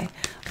goodbye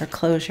or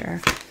closure.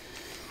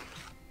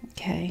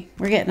 Okay,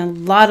 we're getting a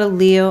lot of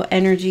Leo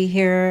energy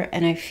here,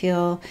 and I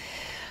feel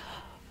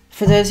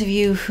for those of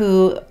you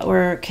who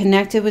were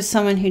connected with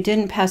someone who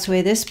didn't pass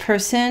away, this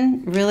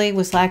person really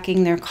was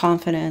lacking their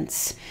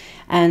confidence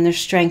and their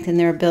strength and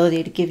their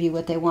ability to give you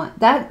what they want.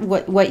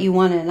 What you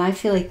wanted, and I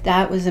feel like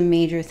that was a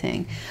major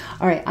thing.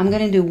 All right, I'm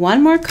going to do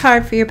one more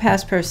card for your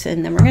past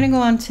person, then we're going to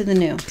go on to the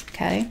new,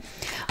 okay?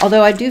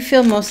 Although I do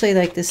feel mostly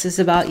like this is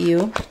about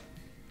you.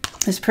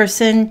 This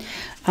person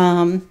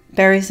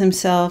buries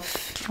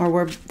himself,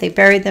 or they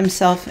buried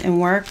themselves in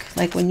work.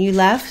 Like when you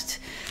left,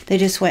 they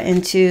just went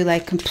into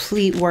like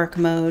complete work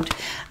mode.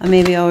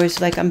 Maybe always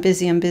like, I'm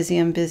busy, I'm busy,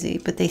 I'm busy.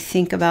 But they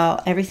think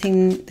about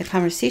everything, the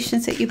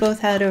conversations that you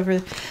both had over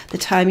the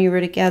time you were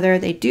together.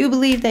 They do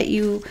believe that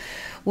you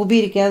will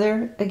be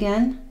together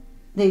again.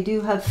 They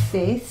do have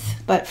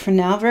faith. But for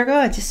now, Virgo,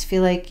 I just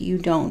feel like you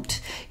don't.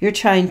 You're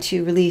trying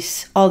to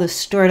release all the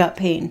stored up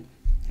pain.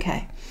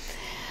 Okay.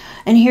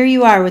 And here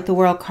you are with the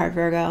World card,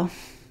 Virgo.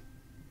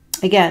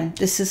 Again,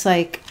 this is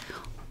like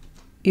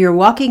you're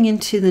walking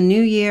into the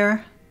new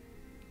year.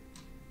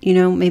 You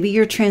know, maybe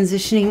you're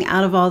transitioning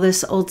out of all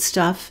this old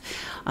stuff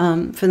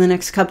for the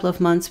next couple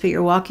of months, but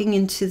you're walking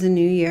into the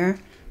new year.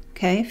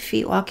 Okay,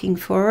 feet walking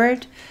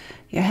forward.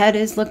 Your head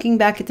is looking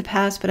back at the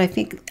past, but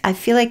I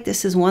feel like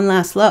this is one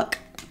last look.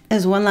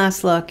 As one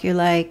last look, you're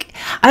like,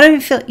 I don't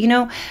even feel, you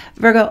know,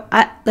 Virgo,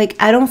 I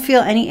don't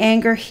feel any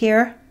anger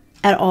here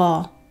at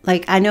all.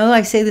 Like, I know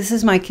I say this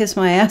is my kiss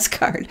my ass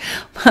card,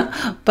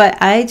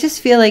 but I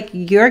just feel like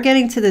you're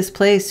getting to this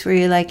place where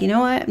you're like, you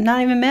know what? I'm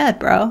not even mad,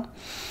 bro.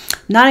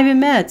 Not even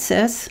mad,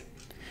 sis.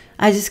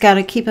 I just got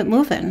to keep it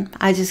moving.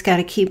 I just got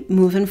to keep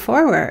moving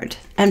forward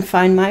and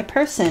find my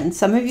person.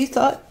 Some of you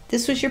thought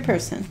this was your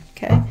person,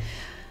 okay?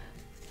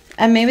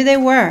 And maybe they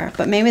were,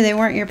 but maybe they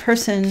weren't your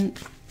person.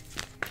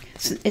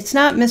 It's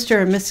not Mr.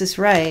 or Mrs.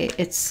 Right.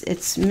 It's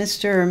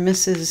Mr. or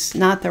Mrs.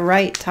 Not the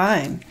right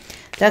time.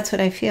 That's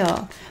what I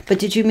feel. But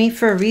did you meet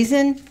for a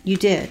reason? You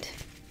did.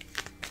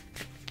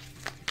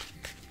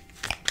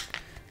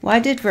 Why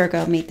did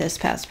Virgo meet this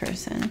past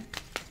person?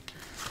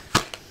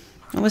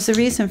 What was the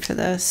reason for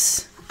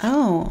this?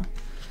 Oh.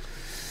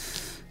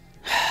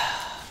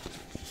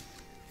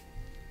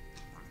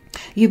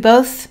 You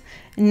both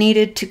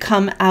needed to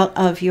come out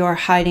of your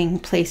hiding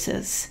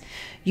places.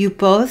 You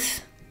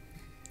both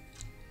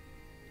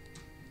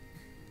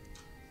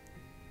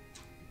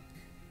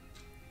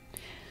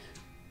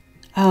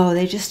oh,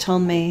 they just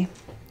told me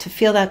to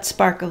feel that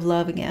spark of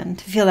love again,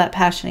 to feel that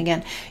passion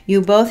again.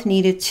 You both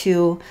needed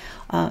to,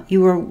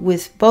 you were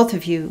with both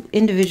of you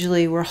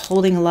individually were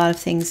holding a lot of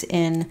things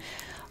in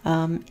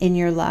in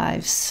your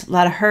lives. A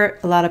lot of hurt,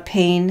 a lot of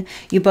pain.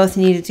 You both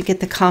needed to get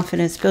the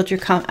confidence, build your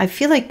I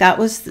feel like that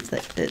was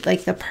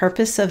the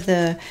purpose of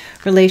the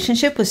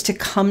relationship, was to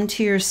come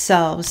to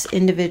yourselves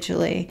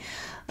individually.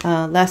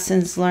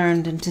 Lessons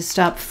learned, and to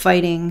stop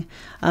fighting.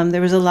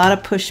 There was a lot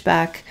of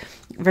pushback.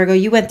 Virgo,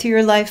 you went through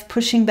your life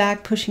pushing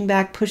back, pushing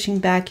back, pushing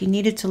back. You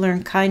needed to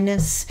learn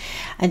kindness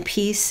and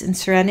peace and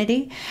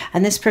serenity.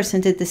 And this person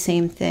did the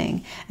same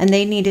thing. And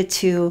they needed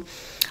to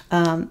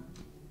learn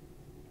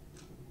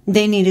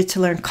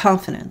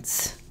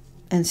confidence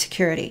and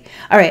security.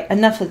 All right,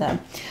 enough of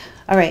them.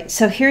 All right,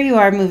 so here you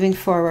are moving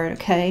forward,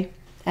 okay?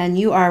 And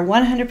you are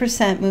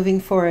 100% moving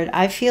forward.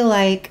 I feel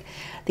like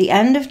the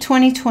end of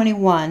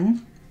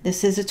 2021,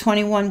 this is a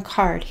 21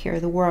 card here,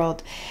 the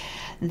World.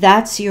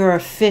 That's your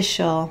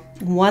official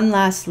one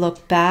last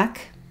look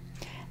back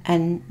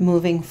and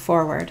moving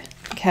forward,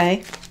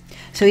 okay?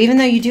 So even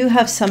though you do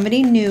have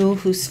somebody new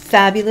who's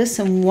fabulous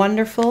and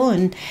wonderful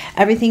and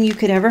everything you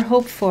could ever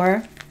hope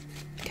for,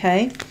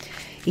 okay?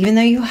 Even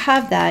though you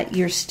have that,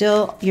 you're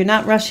still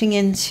not rushing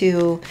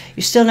into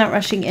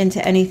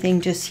anything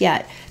just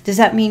yet. Does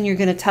that mean you're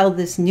going to tell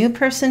this new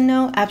person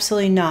no?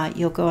 Absolutely not.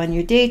 You'll go on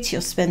your dates,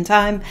 you'll spend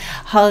time,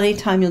 holiday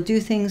time, you'll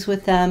do things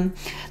with them.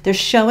 They're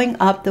showing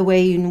up the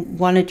way you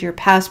wanted your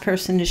past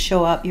person to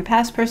show up. Your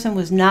past person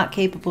was not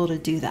capable to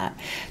do that.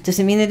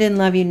 Doesn't mean they didn't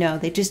love you, no.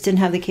 They just didn't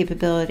have the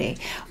capability.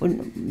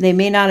 They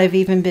may not have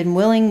even been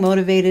willing,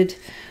 motivated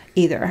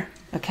either,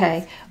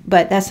 okay?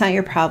 But that's not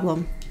your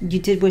problem. You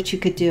did what you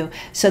could do.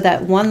 So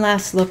that one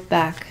last look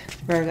back,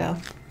 Virgo,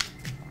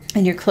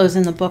 and you're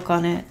closing the book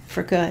on it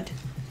for good.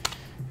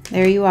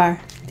 There you are,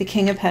 the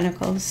King of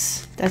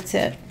Pentacles. That's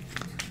it.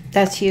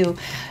 That's you.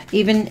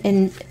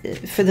 Even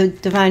for the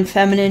Divine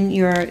Feminine,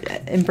 you're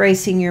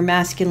embracing your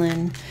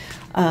masculine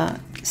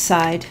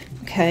side,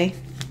 okay?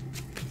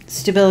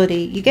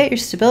 Stability. You get your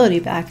stability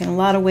back in a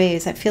lot of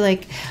ways. I feel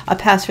like a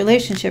past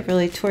relationship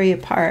really tore you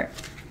apart.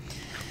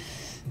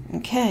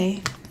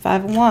 Okay,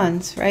 5 of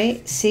Wands,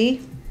 right?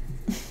 See?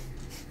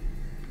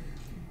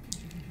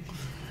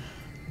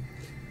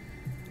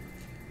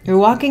 You're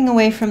walking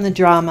away from the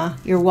drama.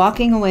 You're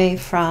walking away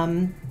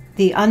from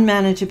the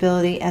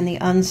unmanageability and the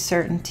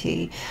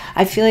uncertainty.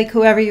 I feel like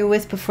whoever you're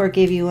with before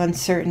gave you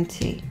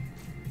uncertainty.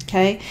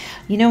 Okay?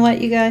 You know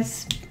what, you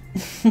guys?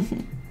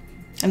 I'm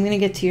going to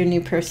get to your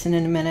new person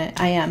in a minute.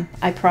 I am.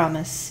 I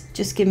promise.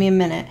 Just give me a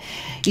minute.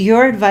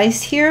 Your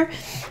advice here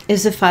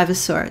is the 5 of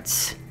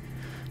Swords.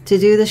 To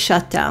do the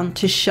shutdown.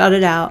 To shut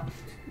it out.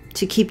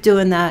 To keep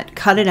doing that.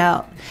 Cut it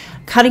out.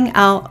 Cutting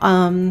out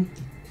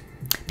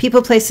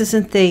people, places,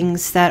 and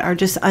things that are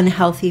just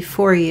unhealthy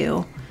for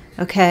you,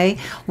 okay?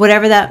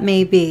 Whatever that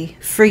may be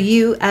for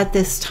you at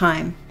this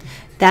time.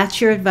 That's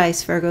your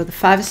advice, Virgo. The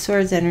 5 of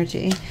Swords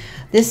energy.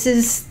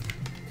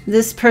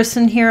 This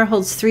person here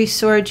holds 3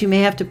 swords. You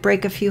may have to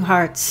break a few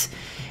hearts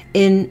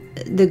in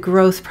the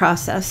growth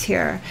process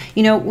here.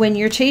 You know, when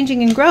you're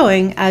changing and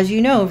growing, as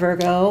you know,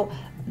 Virgo,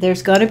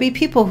 there's going to be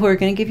people who are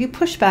going to give you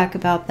pushback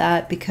about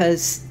that,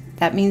 because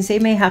that means they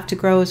may have to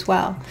grow as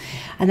well.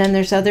 And then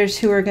there's others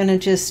who are going to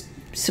just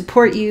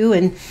support you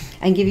and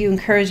give you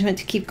encouragement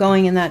to keep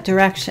going in that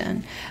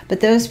direction. But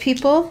those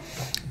people,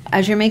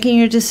 as you're making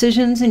your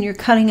decisions and you're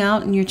cutting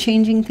out and you're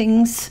changing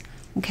things,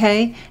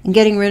 okay, and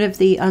getting rid of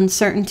the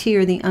uncertainty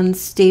or the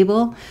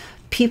unstable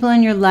people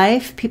in your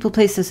life, people,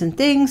 places, and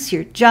things,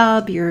 your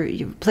job, your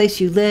place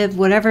you live,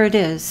 whatever it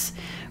is,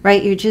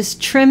 right? You're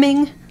just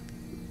trimming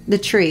the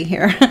tree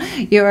here.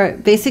 You're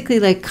basically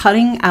like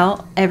cutting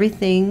out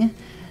everything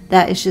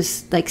that is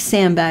just like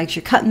sandbags.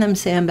 You're cutting them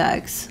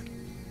sandbags,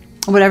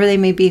 whatever they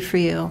may be for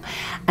you.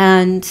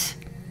 And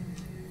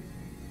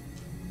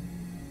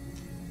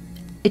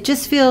it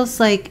just feels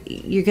like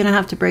you're going to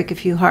have to break a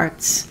few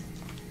hearts.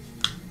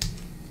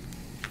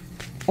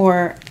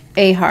 Or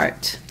a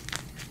heart.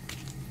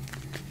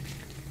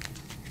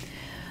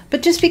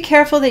 But just be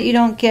careful that you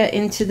don't get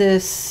into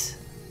this.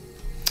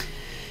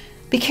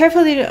 Be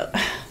careful that you don't,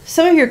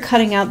 some of you are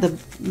cutting out the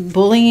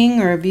bullying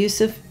or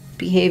abusive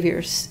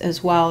behaviors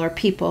as well, or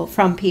people,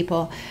 from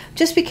people.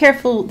 Just be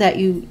careful that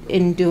you,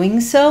 in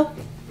doing so,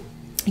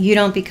 you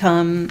don't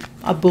become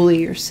a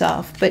bully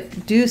yourself,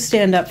 but do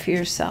stand up for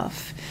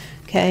yourself,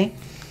 okay?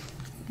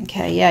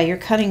 Okay, yeah, you're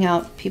cutting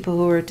out people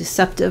who are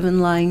deceptive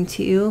and lying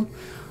to you.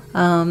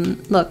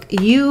 Look,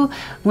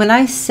 when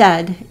I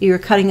said you're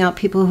cutting out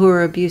people who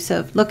are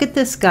abusive, look at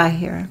this guy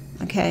here,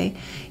 okay?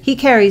 He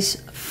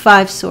carries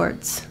 5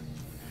 swords.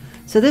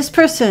 So this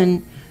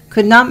person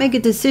could not make a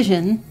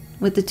decision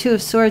with the 2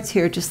 of Swords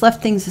here, just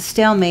left things a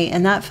stalemate,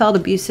 and that felt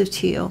abusive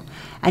to you.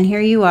 And here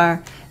you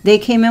are. They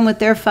came in with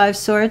their 5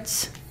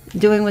 swords,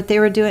 doing what they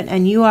were doing,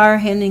 and you are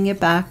handing it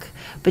back,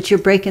 but you're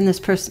breaking this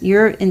person.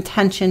 Your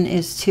intention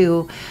is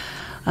to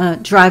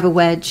drive a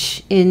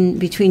wedge in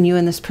between you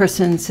and this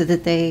person so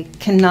that they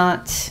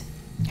cannot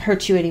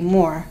hurt you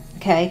anymore,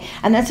 okay?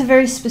 And that's a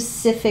very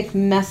specific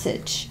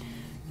message,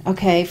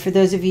 okay? For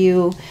those of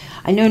you,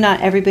 I know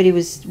not everybody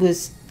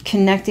was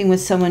connecting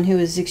with someone who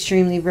is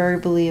extremely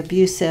verbally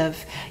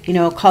abusive, you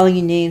know, calling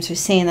you names or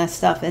saying that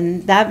stuff.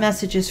 And that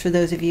message is for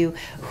those of you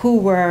who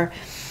were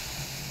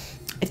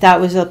if that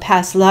was a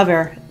past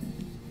lover,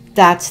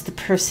 that's the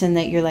person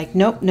that you're like,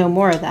 nope, no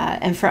more of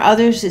that. And for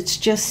others, it's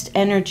just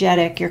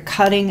energetic. You're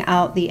cutting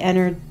out the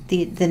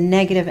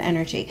negative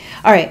energy.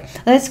 All right,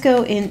 let's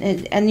go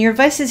in. And your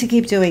advice is to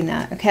keep doing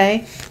that,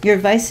 okay? Your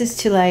advice is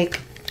to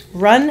like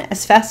run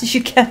as fast as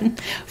you can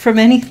from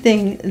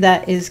anything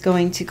that is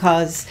going to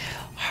cause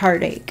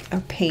heartache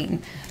or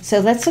pain. So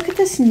let's look at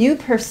this new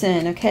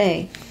person,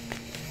 okay?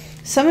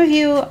 Some of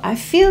you, I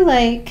feel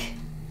like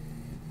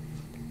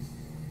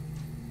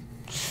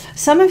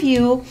some of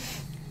you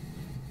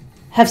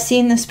have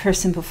seen this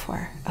person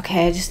before,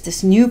 okay? Just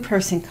this new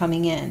person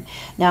coming in.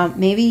 Now,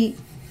 maybe,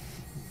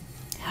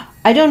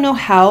 I don't know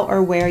how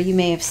or where you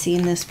may have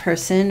seen this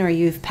person or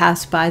you've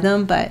passed by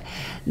them, but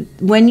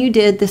when you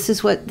did, this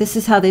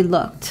is how they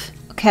looked,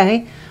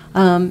 okay?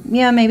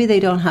 Yeah, maybe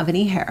they don't have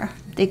any hair.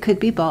 They could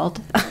be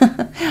bald.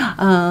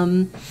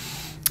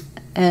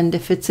 And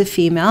if it's a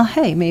female,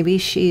 hey, maybe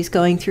she's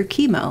going through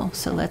chemo,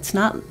 so let's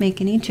not make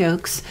any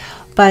jokes.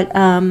 But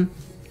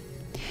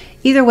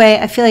either way,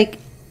 I feel like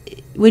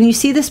when you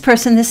see this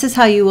person, this is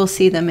how you will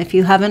see them if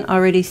you haven't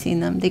already seen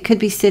them. They could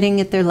be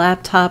sitting at their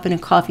laptop in a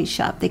coffee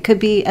shop. They could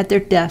be at their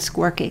desk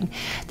working.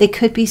 They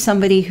could be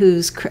somebody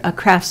who's a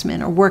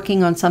craftsman or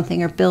working on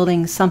something or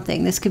building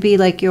something. This could be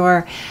like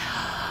your,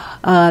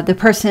 the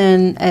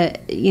person,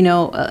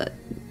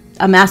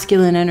 a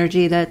masculine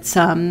energy that's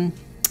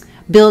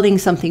building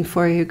something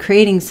for you,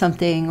 creating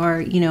something,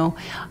 or,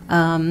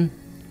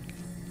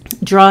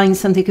 drawing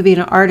something. Could be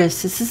an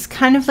artist. This is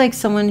kind of like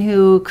someone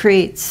who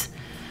creates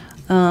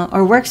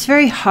or works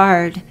very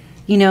hard,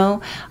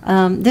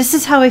 This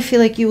is how I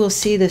feel like you will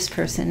see this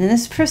person. And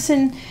this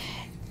person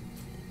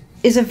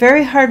is a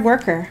very hard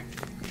worker,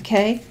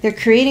 okay? They're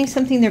creating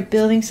something, they're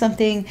building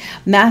something,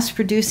 mass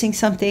producing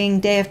something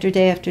day after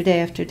day after day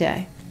after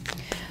day.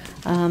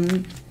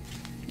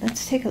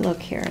 Let's take a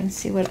look here and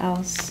see what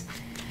else.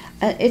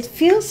 It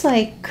feels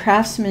like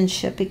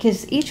craftsmanship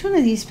because each one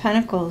of these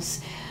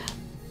pentacles,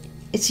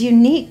 it's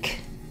unique.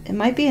 It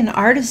might be an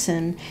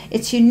artisan.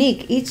 It's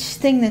unique. Each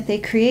thing that they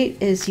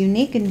create is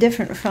unique and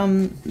different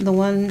from the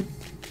one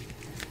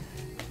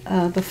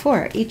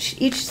before. Each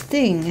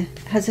thing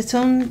has its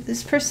own.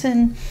 This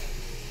person,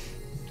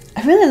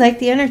 I really like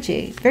the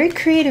energy. Very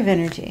creative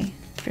energy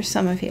for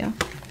some of you.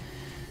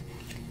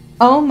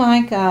 Oh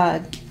my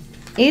God.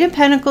 8 of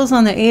Pentacles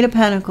on the 8 of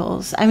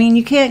Pentacles. I mean,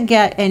 you can't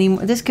get any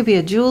more. This could be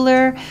a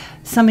jeweler.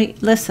 Somebody,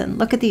 listen,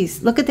 look at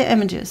these. Look at the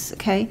images,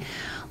 okay?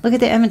 Look at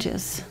the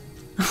images.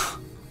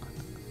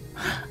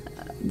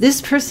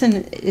 This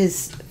person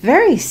is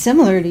very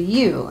similar to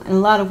you in a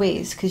lot of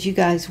ways because you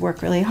guys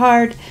work really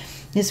hard.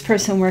 This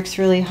person works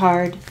really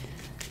hard.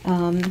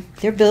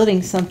 They're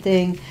building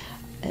something.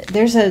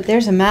 There's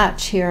a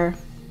match here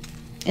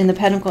in the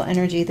Pentacle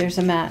energy. There's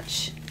a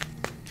match.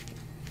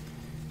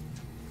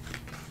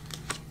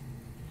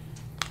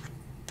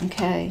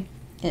 Okay.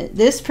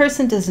 This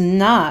person does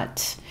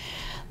not,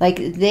 like,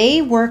 they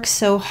work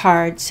so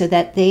hard so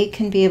that they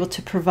can be able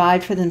to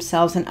provide for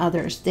themselves and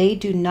others. They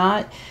do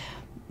not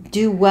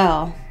do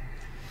well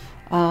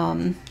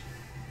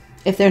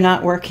if they're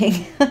not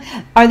working.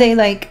 Are they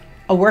like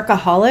a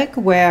workaholic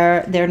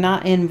where they're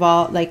not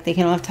involved, like they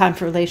don't have time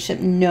for a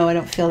relationship? No, I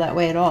don't feel that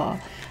way at all.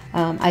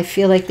 I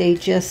feel like they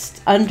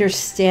just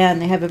understand.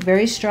 They have a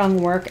very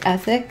strong work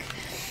ethic.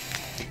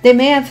 They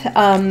may have,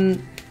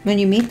 when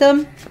you meet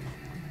them,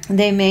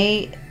 they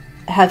may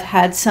have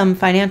had some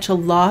financial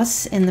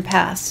loss in the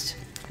past.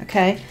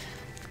 Okay,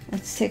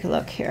 let's take a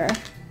look here.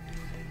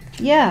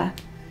 Yeah,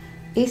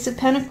 Ace of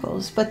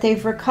Pentacles, but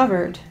they've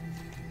recovered.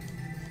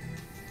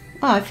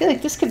 Oh, I feel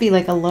like this could be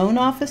like a loan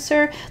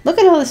officer. Look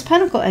at all this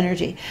Pentacle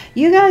energy.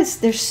 You guys,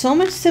 there's so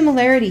much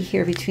similarity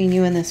here between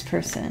you and this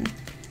person.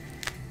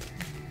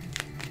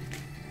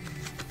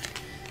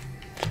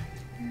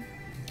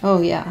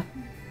 Oh, yeah.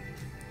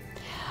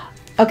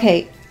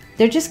 Okay,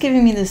 they're just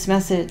giving me this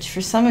message.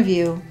 For some of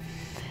you,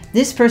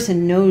 this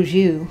person knows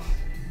you.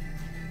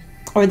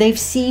 Or they've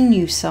seen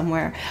you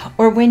somewhere.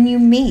 Or when you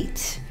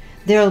meet,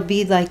 there'll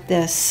be like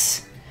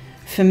this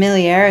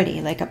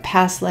familiarity, like a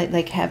past life,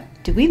 like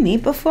did we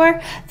meet before?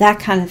 That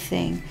kind of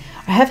thing.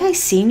 Or have I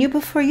seen you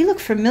before? You look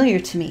familiar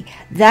to me.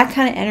 That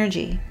kind of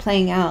energy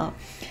playing out.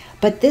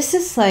 But this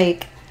is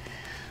like,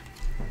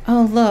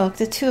 oh look,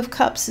 the Two of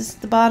Cups is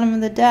at the bottom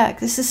of the deck.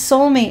 This is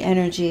soulmate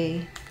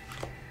energy.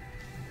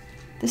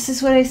 This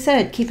is what I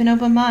said, keep an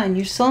open mind.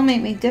 Your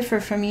soulmate may differ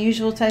from your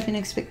usual type and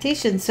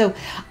expectations. So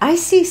I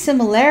see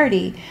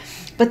similarity,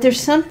 but there's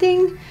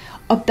something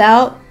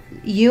about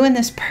you and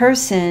this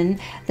person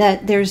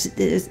that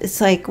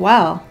it's like,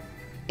 wow,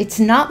 it's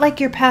not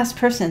like your past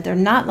person. They're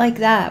not like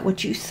that.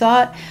 What you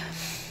thought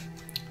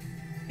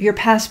your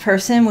past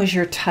person was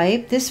your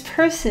type, this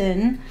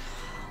person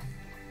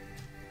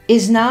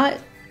is not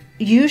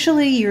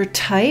usually your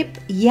type,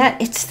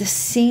 yet it's the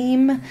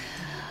same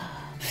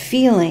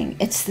feeling.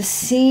 It's the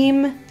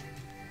same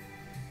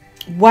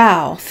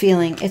wow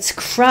feeling. It's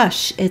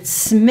crush, it's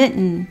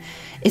smitten,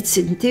 it's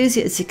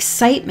enthusiasm, it's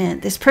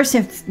excitement. This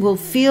person will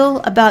feel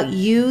about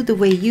you the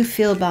way you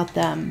feel about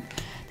them.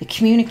 The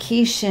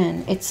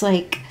communication, it's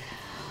like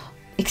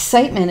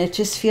excitement. It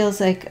just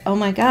feels like, oh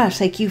my gosh,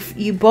 like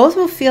you both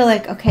will feel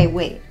like, okay,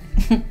 wait.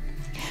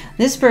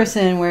 This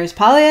person wears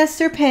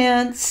polyester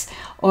pants,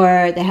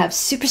 or they have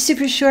super,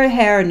 super short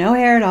hair, or no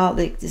hair at all.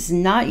 Like, this is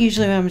not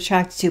usually what I'm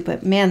attracted to,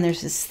 but man,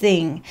 there's this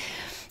thing.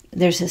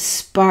 There's a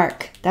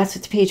spark. That's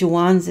what the Page of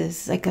Wands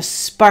is. Like a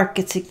spark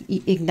gets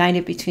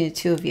ignited between the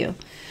two of you.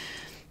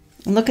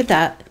 And look at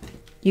that.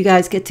 You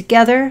guys get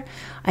together.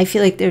 I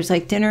feel like there's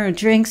like dinner or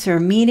drinks or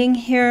a meeting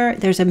here.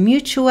 There's a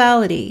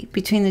mutuality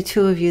between the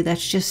two of you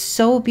that's just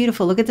so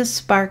beautiful. Look at the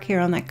spark here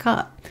on that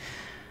cup.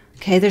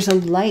 Okay, there's a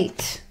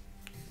light.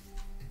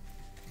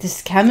 This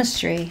is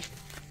chemistry.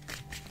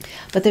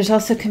 But there's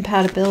also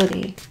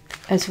compatibility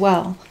as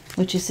well,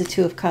 which is the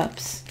Two of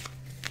Cups.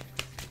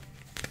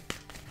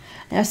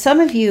 Now, some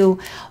of you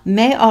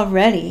may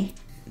already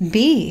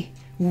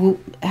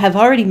have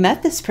already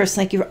met this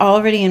person, like you're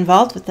already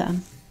involved with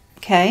them,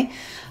 okay?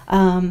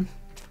 And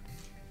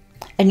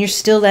you're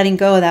still letting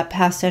go of that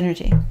past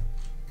energy.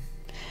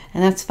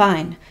 And that's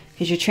fine,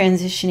 because you're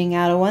transitioning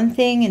out of one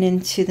thing and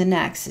into the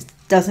next. It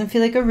doesn't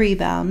feel like a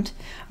rebound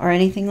or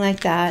anything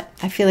like that.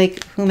 I feel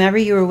like whomever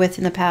you were with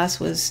in the past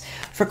was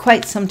for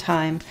quite some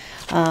time,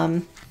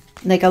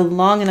 like a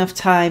long enough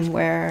time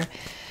where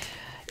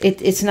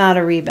it's not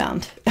a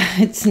rebound.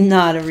 It's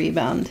not a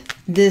rebound.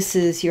 This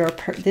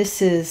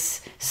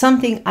is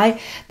something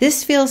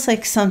this feels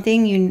like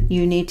something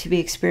you need to be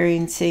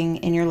experiencing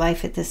in your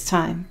life at this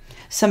time.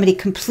 Somebody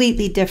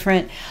completely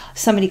different,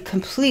 somebody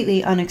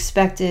completely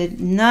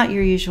unexpected, not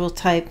your usual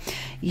type.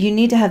 You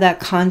need to have that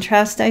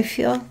contrast, I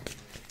feel,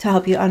 to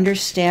help you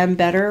understand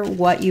better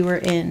what you were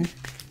in.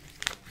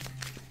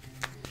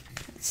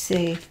 Let's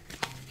see.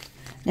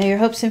 Now, your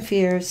hopes and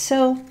fears.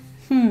 So,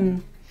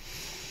 you're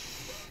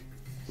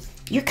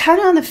kind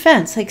of on the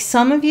fence. Like,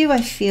 some of you,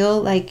 I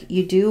feel like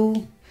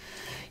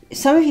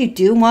some of you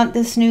do want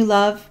this new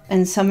love,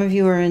 and some of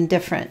you are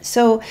indifferent.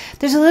 So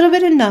there's a little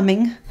bit of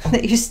numbing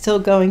that you're still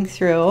going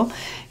through,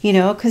 you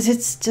know, because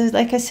it's just,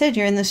 like I said,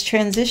 you're in this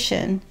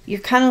transition. You're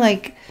kind of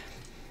like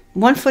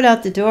one foot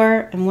out the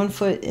door and one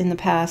foot in the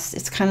past.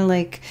 It's kind of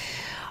like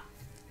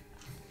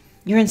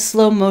you're in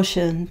slow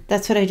motion.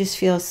 That's what I just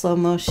feel, slow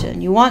motion.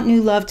 You want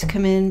new love to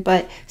come in,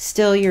 but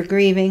still you're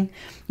grieving.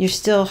 You're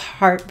still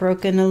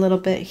heartbroken a little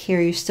bit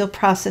here. You're still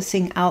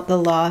processing out the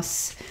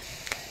loss.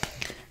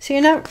 So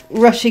you're not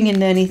rushing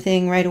into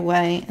anything right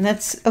away. And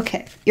that's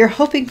okay. You're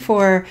hoping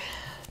for,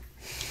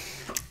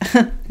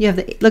 you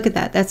have look at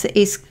that. That's the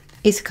Ace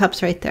of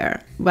Cups right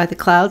there by the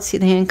clouds. See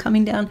the hand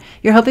coming down?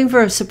 You're hoping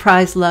for a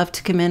surprise love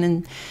to come in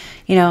and,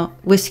 you know,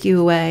 whisk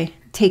you away,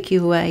 take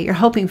you away. You're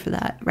hoping for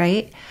that,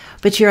 right?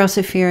 But you're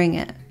also fearing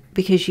it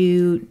because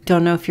you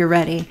don't know if you're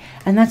ready.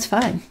 And that's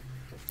fine.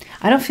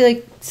 I don't feel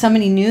like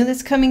somebody new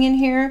that's coming in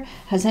here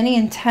has any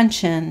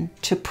intention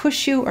to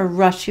push you or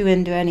rush you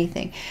into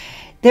anything.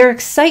 Their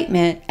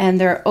excitement and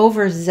their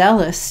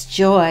overzealous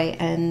joy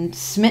and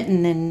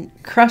smitten and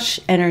crush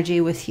energy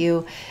with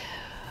you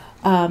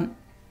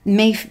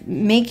may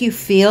make you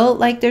feel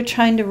like they're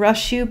trying to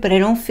rush you, but I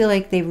don't feel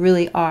like they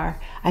really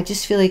are. I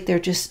just feel like they're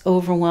just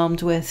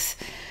overwhelmed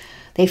with,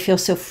 they feel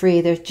so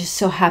free. They're just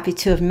so happy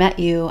to have met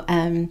you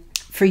and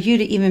for you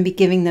to even be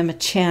giving them a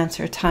chance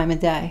or a time of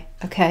day,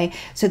 okay?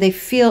 So they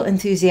feel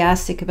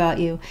enthusiastic about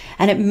you.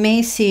 And it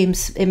may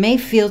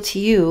feel to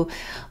you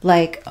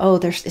like, oh,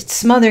 it's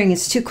smothering,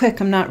 it's too quick,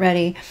 I'm not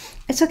ready.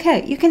 It's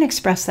okay. You can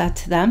express that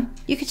to them.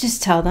 You could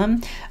just tell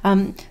them.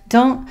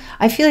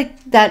 I feel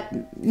like that,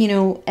 you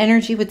know,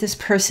 energy with this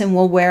person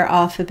will wear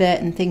off a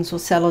bit and things will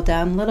settle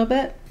down a little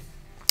bit.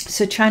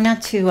 So try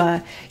not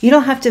to, you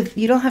don't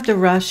have to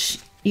rush.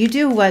 You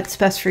do what's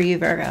best for you,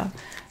 Virgo.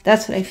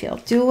 That's what I feel.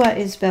 Do what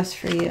is best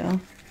for you.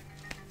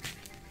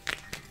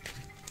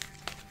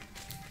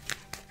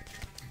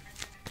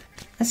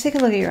 Let's take a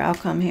look at your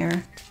outcome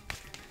here.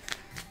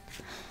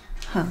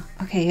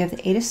 Okay, you have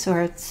the Eight of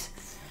Swords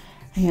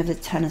and you have the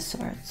Ten of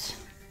Swords.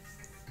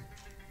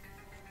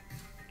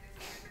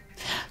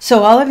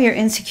 So all of your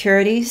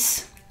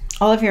insecurities,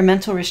 all of your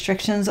mental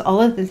restrictions,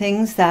 all of the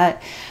things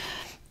that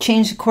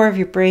changed the core of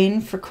your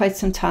brain for quite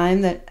some time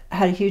that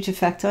had a huge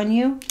effect on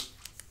you,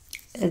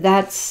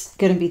 that's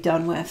going to be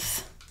done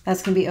with.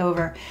 That's going to be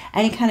over.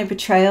 Any kind of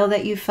betrayal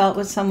that you felt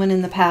with someone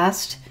in the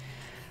past,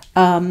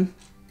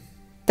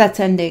 that's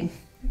ending.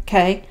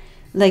 Okay?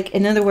 Like,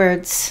 in other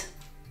words,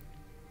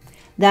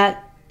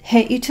 that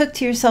hit you took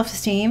to your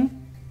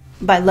self-esteem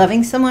by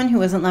loving someone who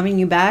wasn't loving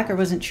you back or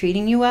wasn't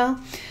treating you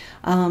well,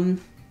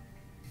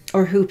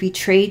 or who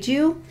betrayed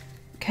you,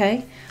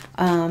 okay?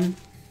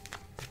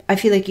 I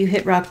feel like you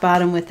hit rock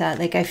bottom with that.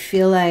 Like, I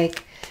feel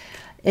like,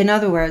 in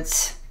other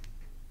words,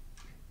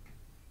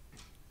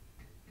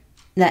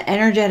 that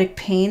energetic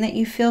pain that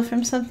you feel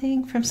from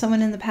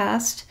someone in the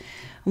past,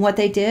 and what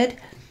they did,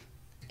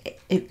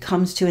 it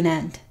comes to an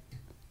end.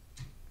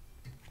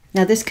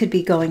 Now, this could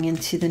be going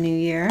into the new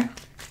year.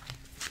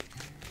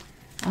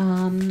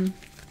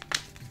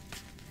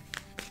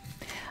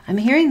 I'm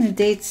hearing the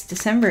dates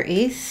December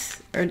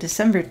 8th or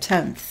December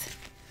 10th.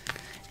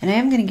 And I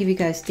am going to give you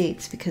guys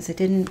dates because I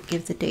didn't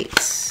give the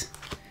dates.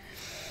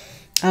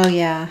 Oh,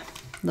 yeah.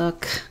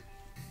 Look.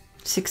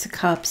 Six of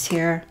Cups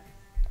here.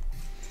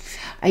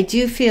 I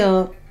do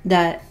feel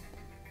that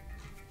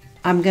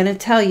I'm going to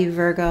tell you,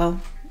 Virgo.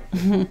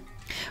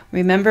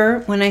 Remember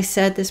when I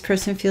said this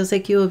person feels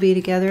like you will be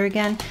together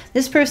again?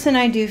 This person,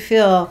 I do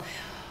feel,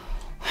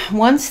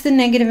 once the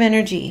negative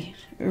energy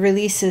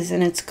releases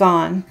and it's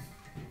gone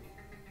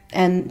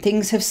and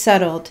things have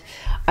settled,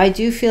 I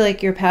do feel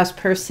like your past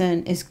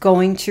person is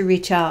going to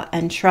reach out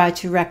and try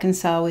to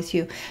reconcile with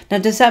you. Now,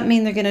 does that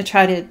mean they're going to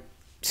try to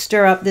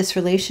stir up this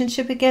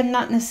relationship again?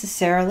 Not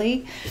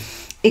necessarily.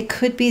 It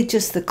could be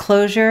just the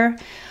closure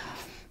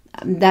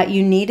that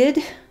you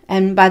needed.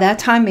 And by that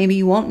time, maybe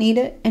you won't need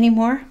it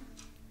anymore.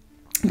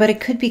 But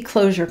it could be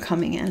closure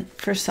coming in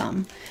for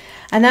some.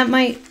 And that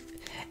might,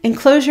 and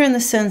closure in the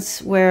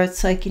sense where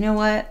it's like, you know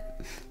what?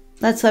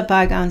 Let's let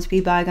bygones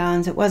be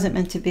bygones. It wasn't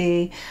meant to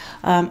be.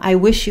 I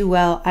wish you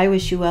well. I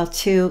wish you well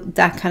too.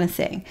 That kind of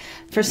thing.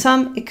 For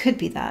some, it could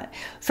be that.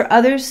 For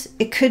others,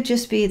 it could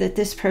just be that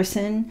this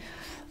person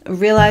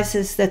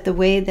realizes that the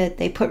way that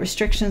they put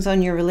restrictions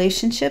on your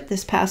relationship,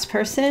 this past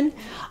person,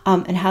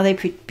 and how they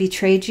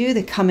betrayed you,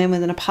 they come in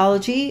with an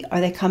apology, or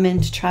they come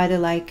in to try to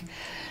like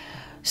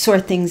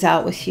sort things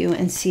out with you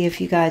and see if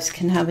you guys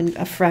can have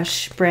a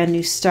fresh, brand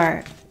new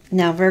start.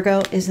 Now,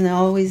 Virgo, isn't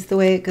always the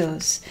way it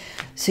goes.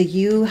 So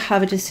you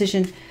have a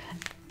decision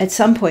at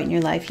some point in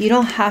your life. You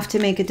don't have to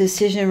make a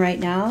decision right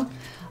now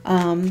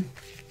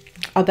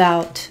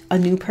about a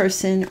new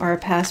person or a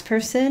past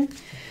person.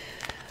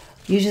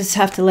 You just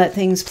have to let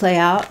things play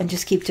out and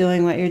just keep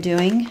doing what you're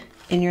doing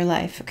in your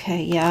life.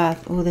 Okay, yeah.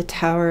 Oh, the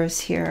Tower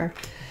is here.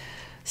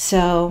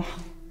 So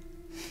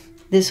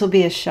this will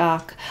be a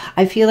shock.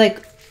 I feel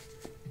like,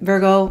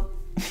 Virgo,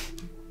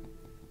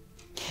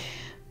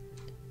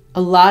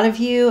 a lot of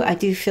you, I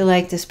do feel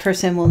like this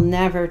person will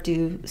never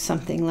do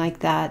something like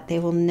that. They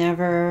will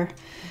never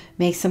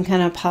make some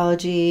kind of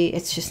apology.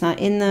 It's just not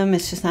in them.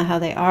 It's just not how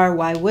they are.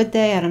 Why would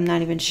they? And I'm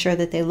not even sure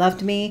that they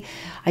loved me.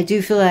 I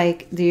do feel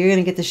like you're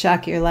going to get the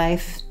shock of your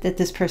life that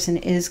this person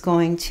is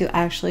going to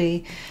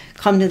actually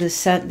come to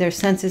their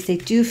senses. They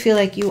do feel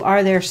like you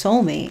are their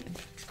soulmate.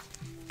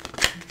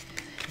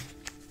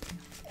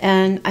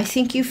 And I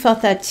think you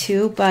felt that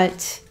too,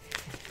 but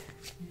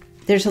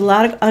there's a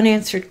lot of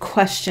unanswered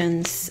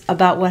questions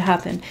about what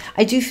happened.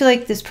 I do feel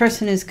like this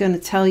person is going to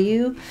tell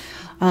you,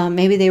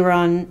 maybe they were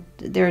on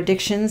their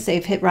addictions.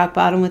 They've hit rock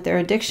bottom with their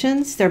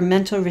addictions, their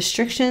mental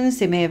restrictions.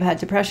 They may have had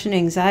depression,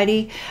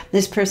 anxiety.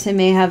 This person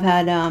may have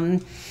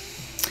had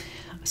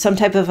some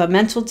type of a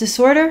mental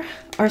disorder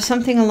or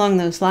something along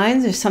those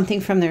lines. There's something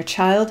from their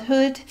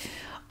childhood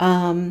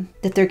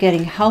that they're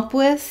getting help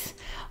with.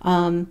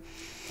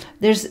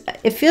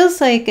 It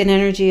feels like an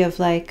energy of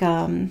like,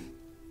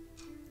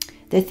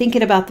 they're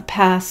thinking about the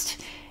past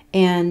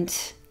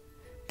and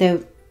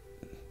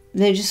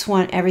they just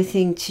want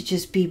everything to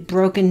just be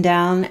broken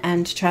down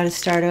and to try to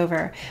start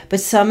over. But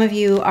some of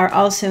you are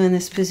also in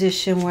this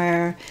position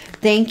where,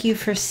 thank you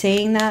for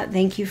saying that.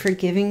 Thank you for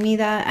giving me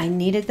that. I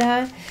needed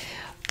that.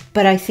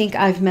 But I think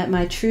I've met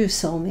my true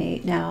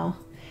soulmate now.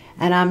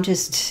 And I'm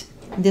just,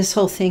 this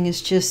whole thing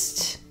is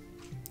just,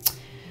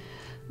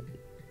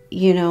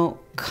 you know,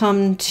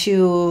 come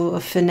to a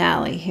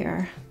finale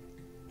here.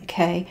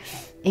 Okay.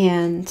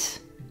 And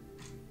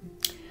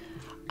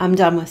I'm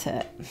done with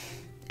it.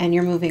 And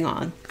you're moving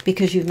on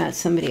because you've met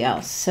somebody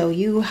else. So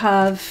you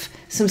have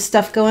some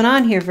stuff going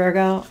on here,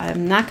 Virgo.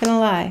 I'm not going to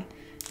lie.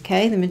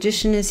 Okay, the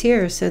Magician is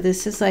here. So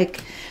this is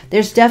like,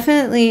 there's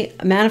definitely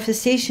a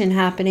manifestation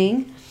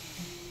happening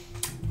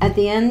at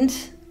the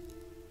end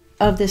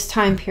of this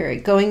time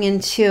period, going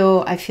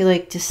into, I feel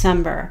like,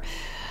 December,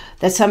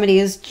 that somebody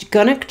is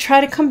going to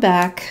try to come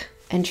back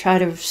and try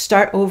to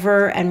start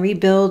over and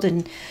rebuild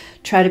and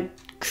try to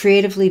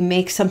creatively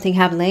make something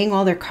happen, laying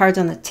all their cards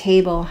on the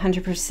table,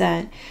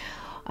 100%.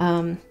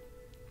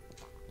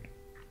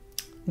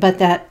 But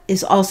that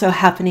is also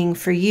happening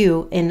for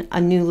you in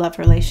a new love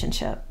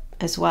relationship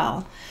as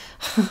well.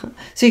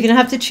 So you're going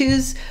to have to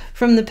choose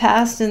from the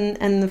past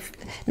and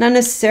not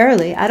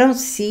necessarily. I don't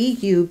see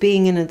you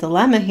being in a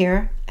dilemma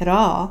here at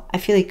all. I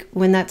feel like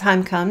when that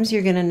time comes,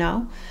 you're going to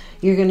know.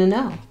 You're going to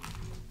know.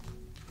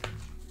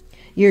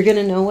 You're going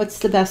to know what's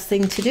the best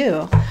thing to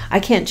do. I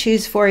can't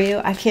choose for you.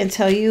 I can't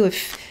tell you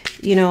if,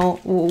 you know,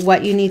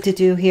 what you need to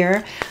do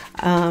here.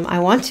 I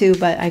want to,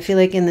 but I feel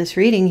like in this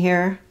reading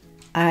here,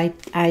 I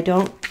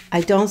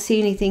don't see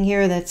anything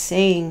here that's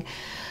saying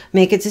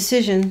make a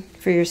decision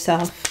for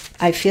yourself.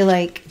 I feel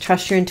like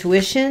trust your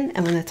intuition,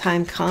 and when the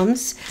time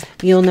comes,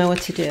 you'll know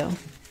what to do.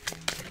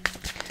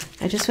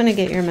 I just want to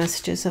get your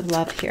messages of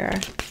love here.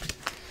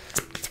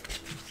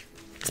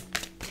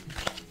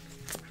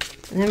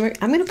 And then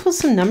I'm going to pull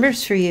some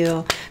numbers for you.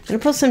 I'm going to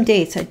pull some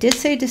dates. I did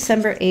say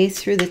December 8th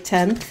through the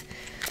 10th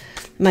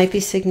might be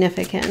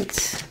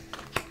significant.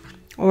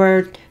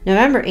 Or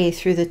November 8th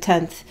through the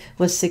 10th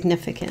was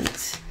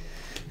significant.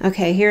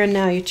 Okay, here and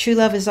now. Your true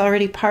love is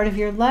already part of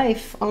your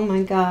life. Oh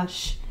my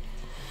gosh.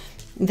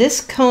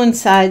 This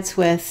coincides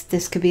with,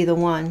 this could be the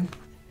one.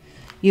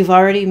 You've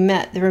already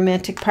met the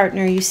romantic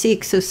partner you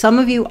seek. So some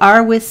of you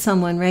are with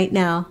someone right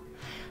now.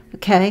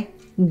 Okay?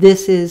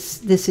 this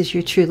is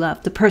your true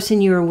love, the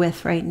person you are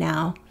with right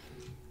now.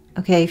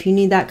 Okay, if you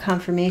need that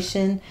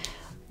confirmation,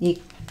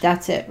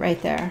 that's it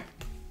right there.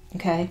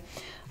 Okay.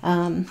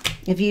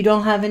 If you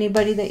don't have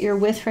anybody that you're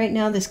with right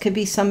now, this could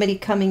be somebody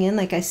coming in.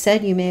 Like I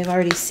said, you may have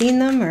already seen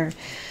them or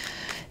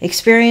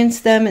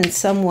experienced them in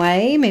some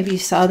way. Maybe you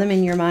saw them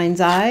in your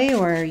mind's eye,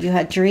 or you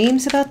had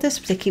dreams about this,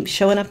 but they keep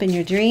showing up in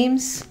your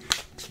dreams.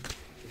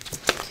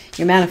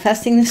 You're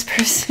manifesting this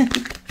person.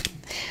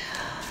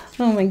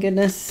 Oh my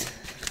goodness.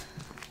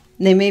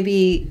 They may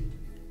be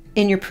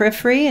in your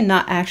periphery and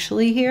not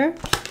actually here.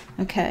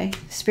 Okay,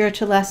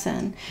 spiritual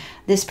lesson.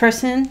 This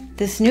person,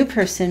 this new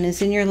person,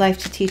 is in your life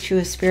to teach you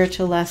a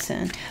spiritual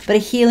lesson, but a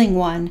healing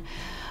one.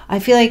 I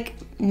feel like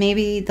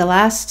maybe the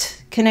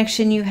last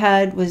connection you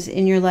had was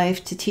in your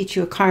life to teach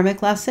you a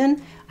karmic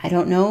lesson. I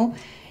don't know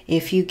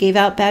if you gave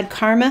out bad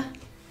karma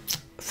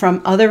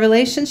from other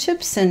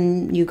relationships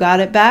and you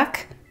got it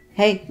back.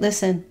 Hey,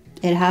 listen,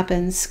 it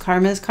happens.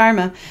 Karma is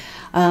karma.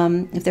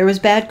 If there was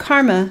bad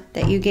karma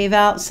that you gave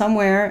out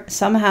somewhere,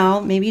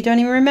 somehow, maybe you don't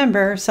even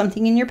remember,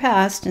 something in your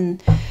past,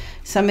 and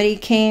somebody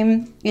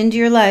came into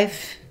your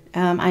life.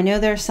 I know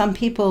there are some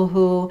people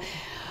who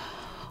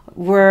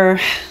were,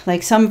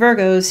 like some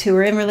Virgos, who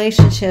were in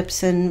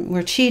relationships and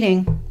were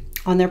cheating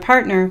on their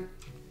partner,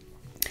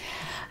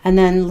 and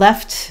then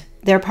left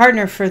their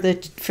partner for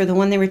the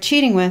one they were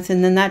cheating with,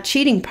 and then that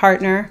cheating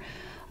partner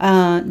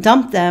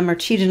dumped them or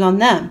cheated on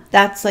them.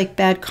 That's like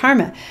bad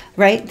karma,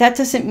 right? That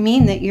doesn't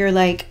mean that you're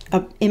like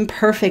an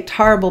imperfect,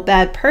 horrible,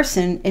 bad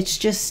person. It's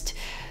just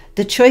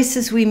the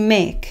choices we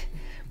make.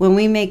 When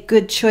we make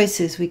good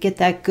choices, we get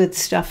that good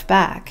stuff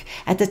back.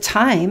 At the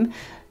time,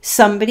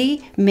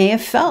 somebody may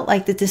have felt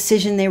like the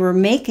decision they were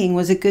making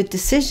was a good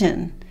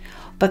decision,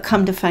 but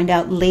come to find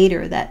out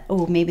later that,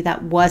 oh, maybe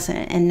that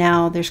wasn't, and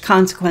now there's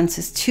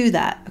consequences to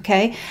that,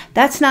 okay?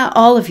 That's not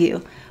all of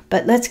you.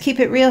 But let's keep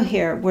it real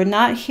here. We're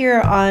not here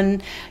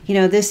on,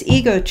 this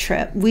ego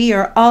trip. We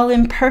are all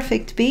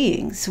imperfect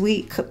beings.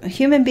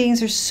 Human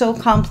beings are so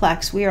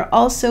complex. We are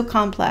all so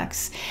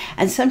complex.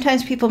 And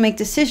sometimes people make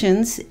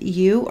decisions,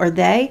 you or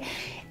they,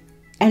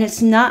 and it's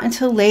not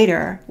until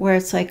later where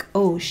it's like,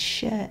 oh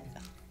shit,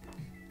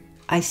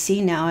 I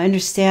see now, I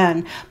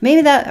understand.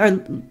 Maybe that,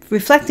 or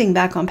reflecting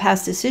back on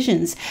past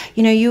decisions.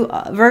 You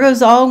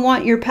Virgos all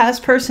want your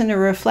past person to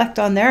reflect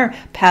on their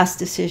past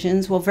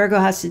decisions. Well, Virgo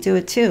has to do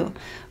it too,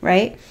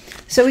 right?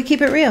 So we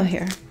keep it real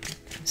here.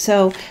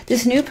 So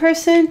this new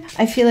person,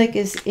 I feel like,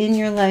 is in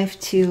your life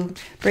to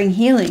bring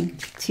healing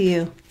to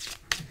you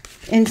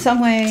in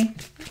some way,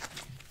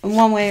 in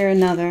one way or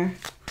another.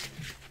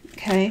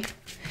 Okay.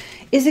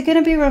 Is it going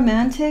to be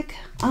romantic?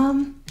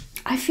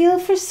 I feel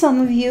for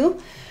some of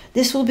you,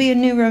 this will be a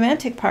new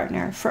romantic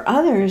partner. For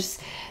others,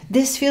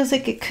 this feels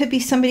like it could be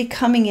somebody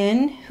coming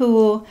in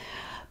who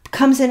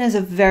comes in as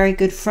a very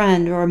good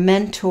friend or a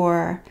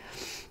mentor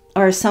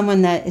or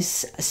someone that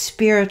is a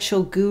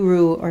spiritual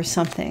guru or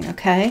something,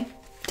 okay?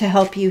 To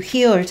help you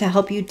heal or to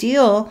help you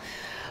deal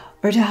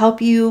or to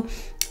help you,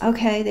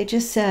 okay, they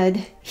just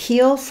said,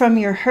 heal from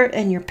your hurt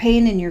and your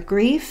pain and your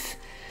grief.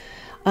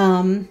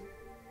 So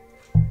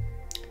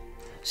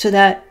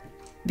that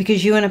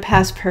because you and a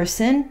past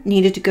person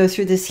needed to go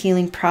through this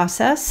healing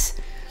process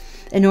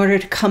in order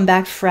to come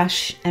back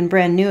fresh and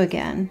brand new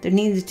again. There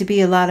needed to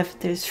be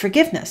there's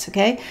forgiveness,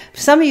 okay? For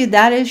some of you,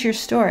 that is your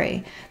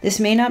story. This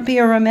may not be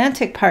a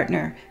romantic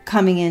partner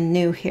coming in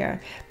new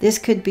here. This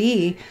could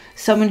be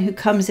someone who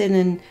comes in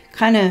and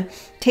kind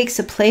of takes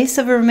a place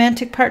of a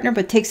romantic partner,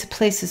 but takes a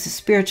place as a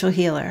spiritual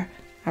healer,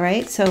 all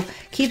right? So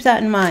keep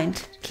that in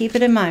mind. Keep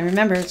it in mind.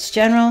 Remember, it's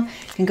general.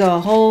 It can go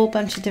a whole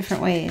bunch of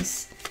different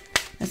ways.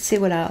 Let's see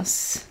what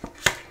else.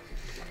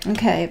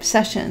 Okay,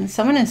 obsession.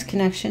 Someone's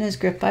connection is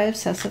gripped by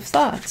obsessive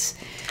thoughts.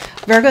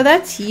 Virgo,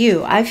 that's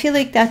you. I feel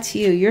like that's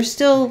you. You're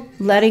still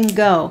letting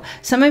go.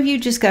 Some of you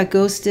just got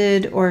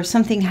ghosted or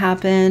something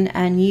happened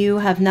and you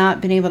have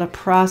not been able to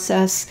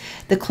process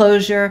the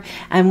closure.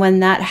 And when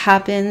that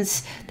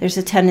happens, there's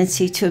a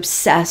tendency to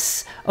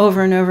obsess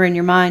over and over in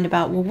your mind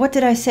about, well, what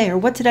did I say? Or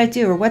what did I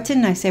do? Or what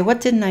didn't I say?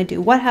 What didn't I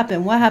do? What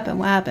happened? What happened?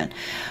 What happened?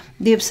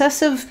 The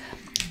obsessive,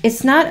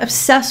 it's not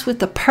obsessed with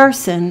the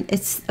person,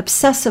 it's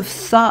obsessive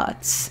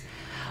thoughts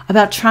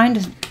about trying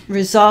to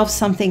resolve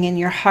something in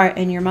your heart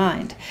and your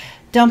mind.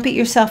 Don't beat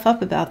yourself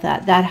up about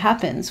that. That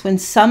happens when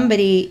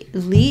somebody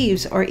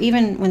leaves or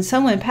even when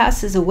someone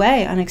passes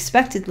away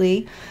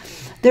unexpectedly.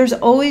 There's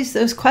always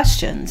those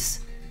questions.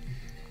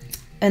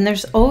 And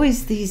there's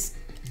always these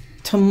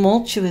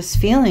tumultuous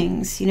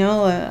feelings,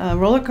 a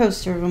roller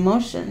coaster of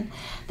emotion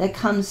that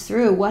comes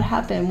through. What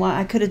happened? Why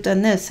I could have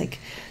done this.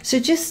 So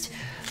just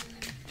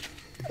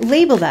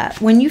label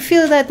that. When you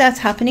feel that that's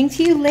happening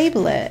to you,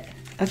 label it,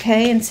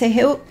 okay? And say,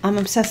 hey, I'm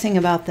obsessing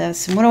about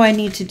this. And what do I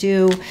need to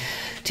do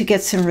to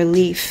get some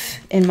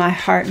relief in my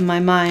heart and my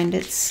mind?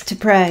 It's to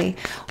pray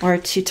or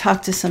to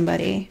talk to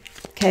somebody,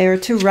 okay? Or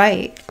to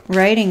write.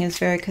 Writing is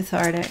very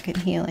cathartic and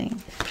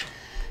healing.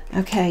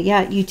 Okay,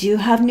 yeah, you do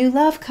have new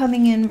love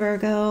coming in,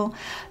 Virgo.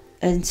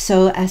 And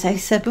so, as I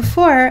said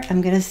before,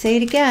 I'm going to say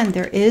it again.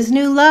 There is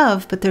new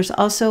love, but there's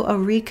also a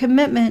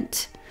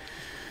recommitment.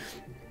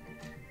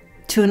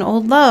 to an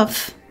old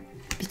love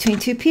between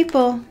two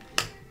people.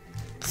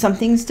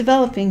 Something's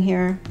developing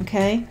here,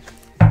 okay?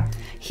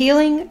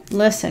 Healing,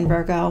 listen,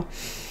 Virgo.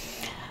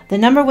 The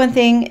number one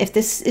thing, if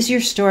this is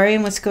your story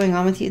and what's going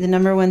on with you, the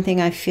number one thing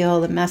I feel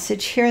the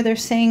message here they're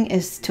saying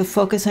is to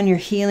focus on your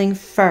healing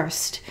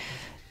first.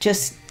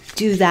 Just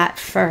do that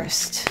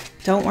first.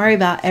 Don't worry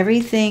about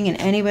everything and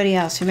anybody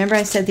else. Remember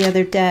I said the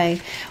other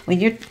day,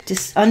 when you're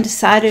just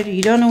undecided, or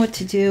you don't know what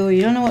to do, or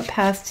you don't know what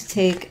path to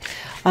take,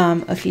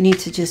 if you need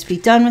to just be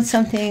done with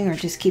something or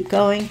just keep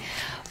going,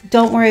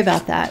 don't worry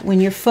about that.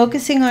 When you're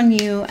focusing on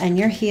you and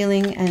your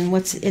healing and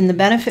what's in the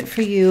benefit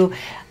for you,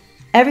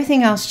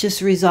 everything else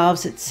just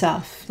resolves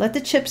itself. Let the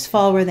chips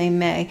fall where they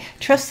may.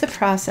 Trust the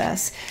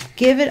process.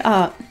 Give it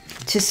up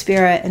to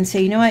Spirit and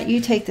say, you know what, you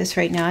take this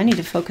right now. I need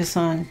to focus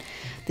on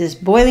this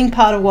boiling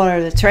pot of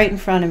water that's right in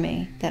front of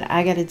me that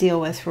I got to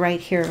deal with right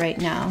here, right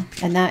now.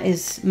 And that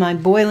is my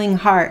boiling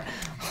heart.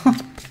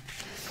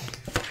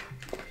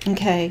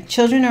 Okay,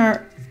 children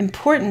are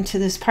important to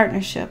this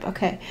partnership.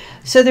 Okay,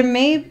 so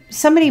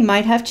somebody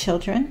might have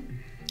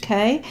children.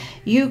 Okay,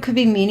 you could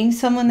be meeting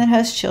someone that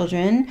has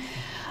children.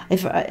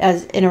 If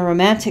as in a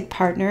romantic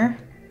partner,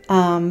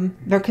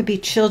 there could be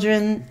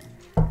children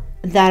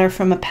that are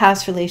from a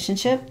past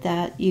relationship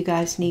that you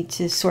guys need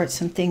to sort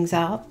some things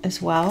out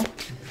as well.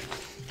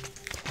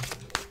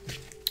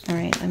 All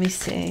right, let me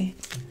see.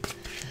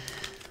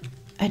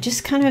 I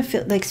just kind of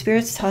feel like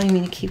Spirit's telling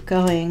me to keep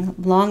going.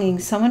 Longing.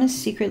 Someone is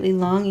secretly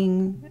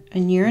longing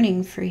and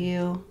yearning for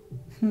you.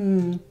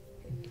 We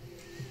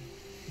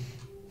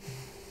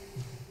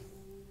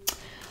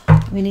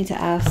need to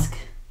ask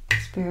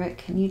Spirit,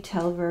 can you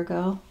tell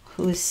Virgo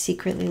who is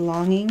secretly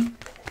longing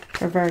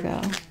for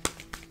Virgo?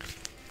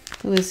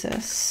 Who is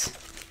this?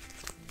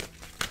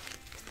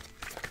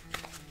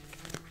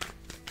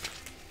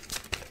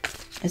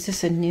 Is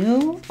this a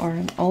new or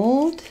an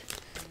old?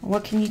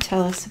 What can you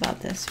tell us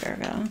about this,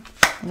 Virgo?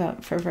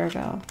 For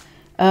Virgo.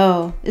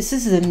 Oh, this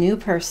is a new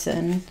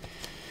person.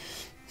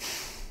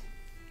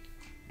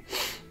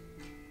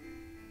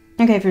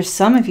 Okay, for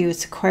some of you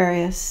it's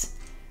Aquarius,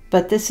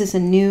 but this is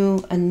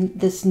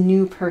this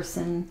new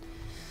person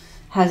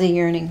has a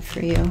yearning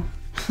for you.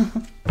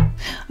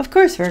 Of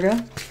course,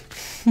 Virgo.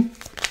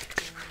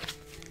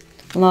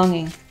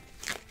 Longing.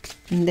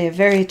 And they're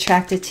very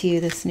attracted to you,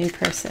 this new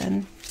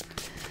person.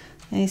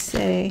 They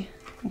say,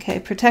 okay,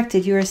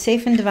 protected. You are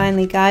safe and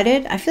divinely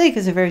guided. I feel like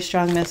it's a very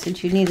strong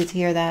message. You needed to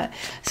hear that.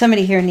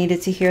 Somebody here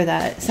needed to hear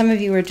that. Some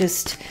of you are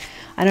just,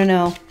 I don't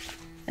know,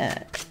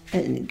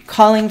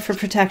 calling for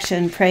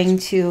protection, praying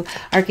to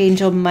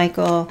Archangel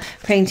Michael,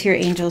 praying to your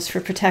angels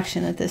for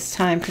protection at this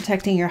time,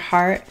 protecting your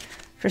heart.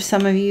 For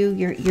some of you,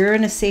 you're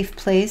in a safe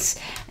place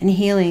and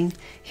healing.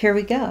 Here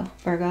we go,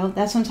 Virgo.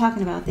 That's what I'm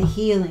talking about, the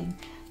healing.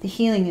 The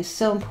healing is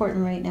so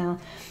important right now.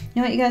 You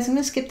know what, you guys, I'm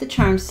going to skip the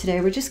charms today.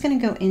 We're just going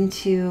to go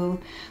into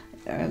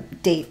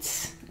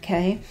dates,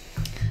 okay?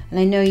 And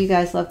I know you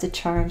guys love the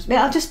charms, but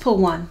I'll just pull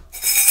one.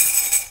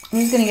 I'm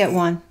just going to get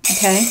one,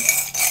 okay?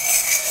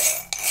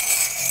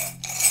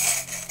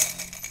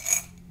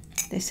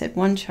 They said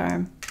one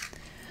charm.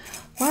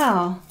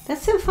 Wow,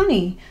 that's so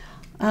funny.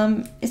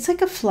 It's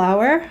like a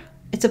flower.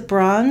 It's a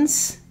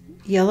bronze,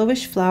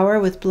 yellowish flower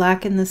with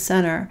black in the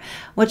center.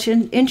 What's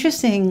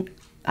interesting,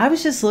 I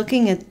was just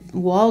looking at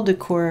wall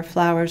decor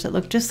flowers that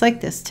look just like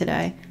this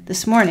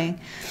this morning.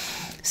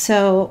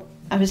 So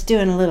I was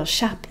doing a little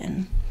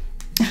shopping.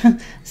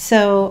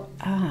 So,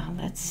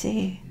 let's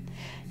see.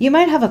 You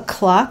might have a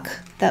clock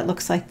that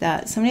looks like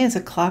that. Somebody has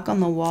a clock on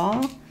the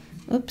wall.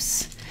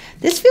 Oops.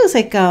 This feels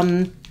like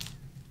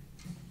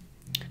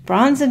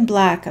bronze and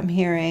black, I'm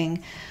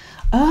hearing.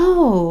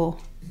 Oh,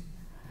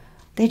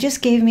 they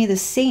just gave me the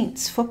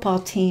Saints football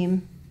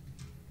team.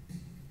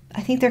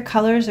 I think their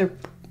colors are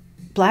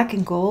black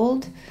and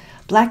gold.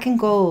 Black and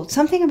gold.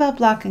 Something about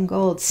black and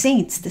gold.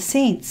 Saints, the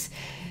Saints.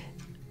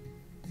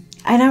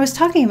 And I was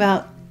talking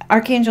about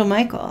Archangel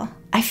Michael.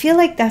 I feel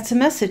like that's a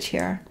message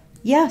here.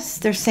 Yes,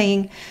 they're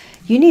saying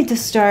you need to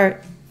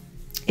start,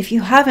 if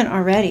you haven't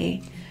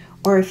already,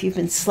 or if you've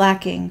been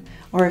slacking,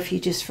 or if you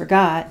just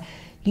forgot,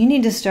 you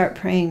need to start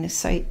praying to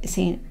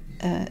Saint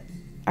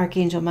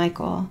Archangel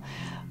Michael,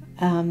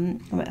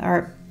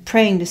 or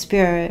praying to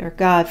Spirit or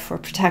God for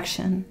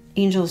protection.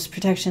 Angels'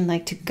 protection,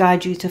 like to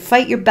guide you, to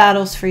fight your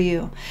battles for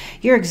you.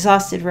 You're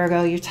exhausted,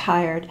 Virgo. You're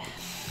tired.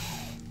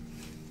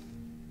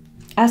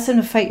 Ask them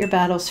to fight your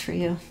battles for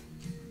you.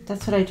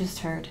 That's what I just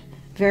heard.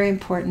 Very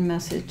important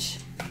message.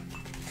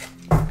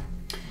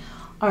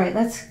 All right,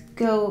 let's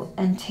go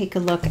and take a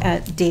look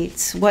at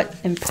dates. What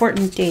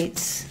important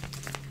dates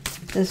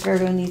does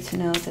Virgo need to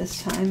know at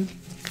this time?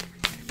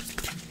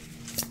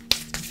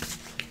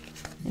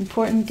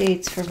 Important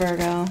dates for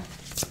Virgo.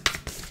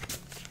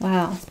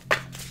 Wow.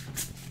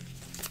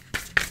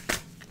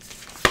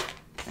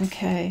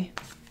 Okay.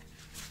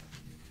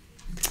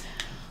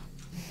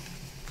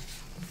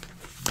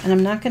 And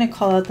I'm not going to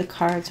call out the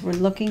cards. We're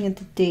looking at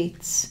the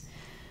dates.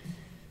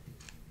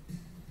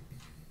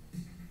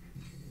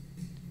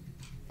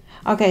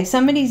 Okay,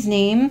 somebody's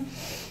name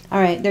All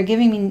right, they're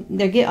giving me,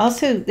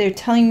 they're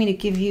telling me to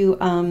give you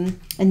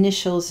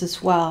initials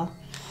as well.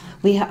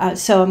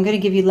 So I'm going to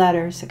give you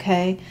letters,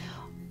 okay?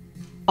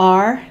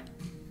 R,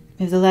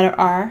 we have the letter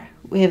R,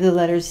 we have the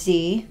letter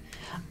Z,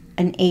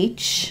 an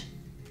H.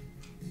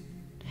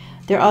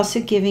 They're also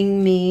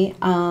giving me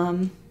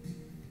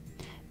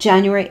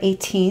January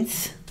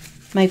 18th,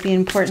 might be an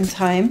important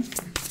time.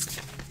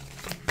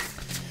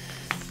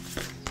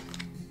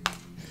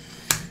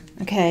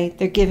 Okay,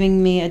 they're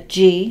giving me a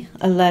G,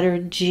 a letter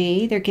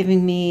G. They're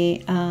giving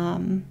me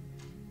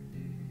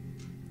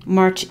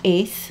March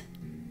 8th.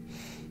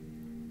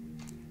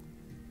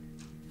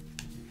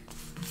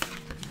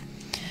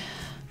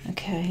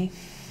 Okay.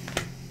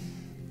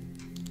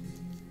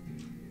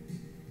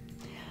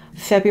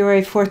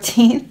 February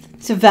 14th.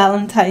 It's a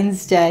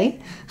Valentine's Day.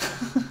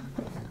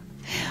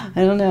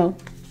 I don't know.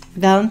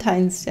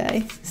 Valentine's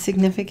Day.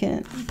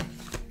 Significant.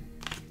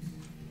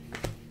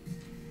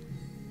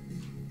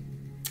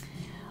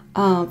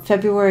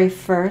 February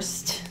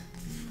 1st.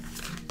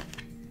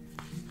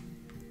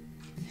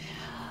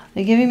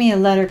 They're giving me a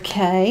letter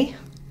K.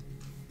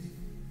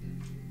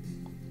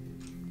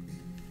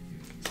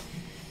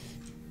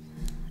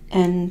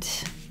 And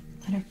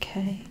letter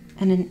K.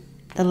 And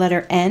the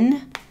letter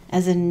N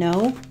as in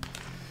no.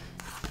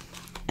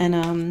 And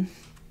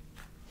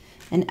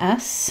an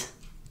S.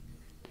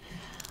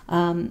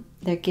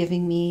 They're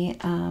giving me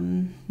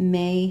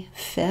May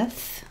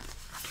 5th.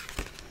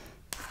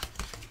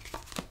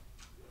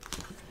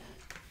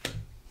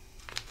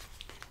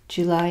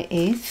 July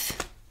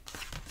 8th.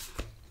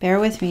 Bear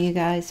with me, you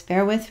guys.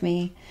 Bear with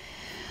me.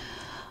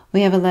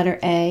 We have a letter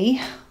A.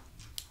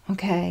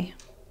 Okay.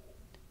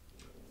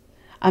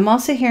 I'm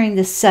also hearing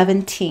the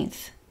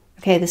 17th.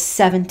 Okay, the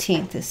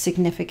 17th, a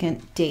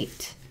significant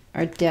date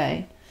or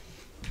day.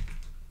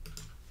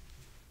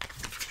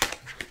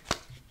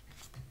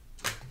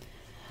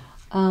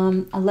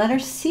 A letter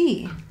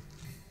C.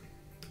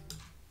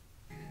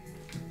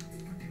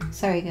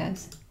 Sorry,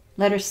 guys.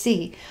 Letter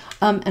C.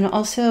 And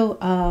also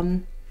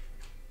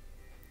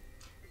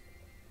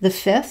the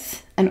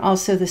 5th and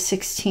also the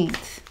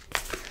 16th.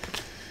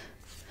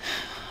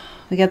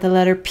 We got the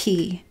letter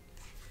P.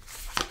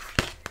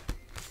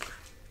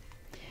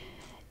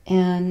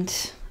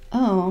 And,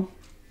 oh,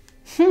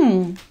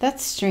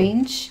 that's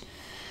strange.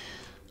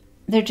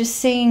 They're just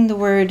saying the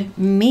word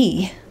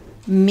me,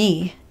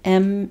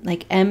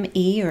 like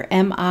M-E or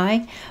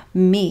M-I,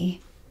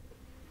 me.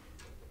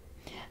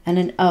 And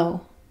an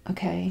O,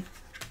 okay.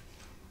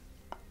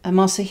 I'm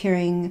also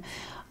hearing,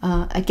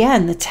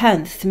 again, the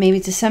 10th, maybe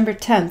December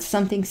 10th,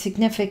 something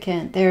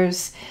significant.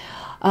 There's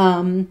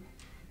some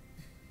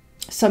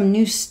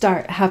new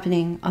start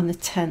happening on the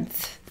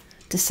 10th,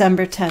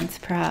 December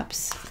 10th,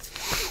 perhaps.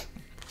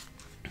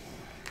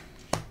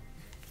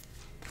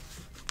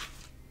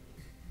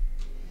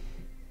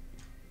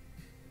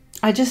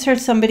 I just heard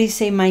somebody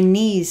say my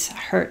knees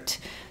hurt.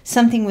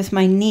 Something with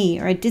my knee,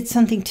 or I did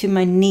something to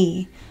my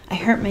knee. I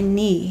hurt my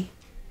knee.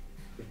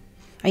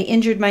 I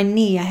injured my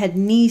knee. I had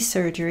knee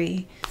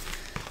surgery.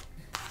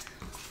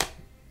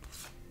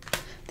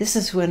 This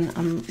is when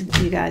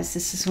you guys,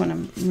 this is when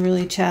I'm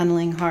really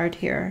channeling hard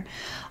here.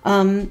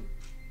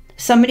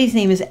 Somebody's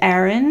name is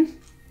Aaron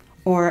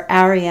or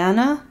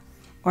Ariana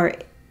or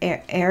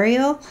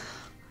Ariel.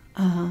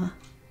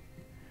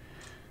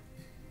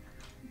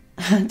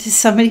 Did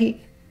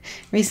somebody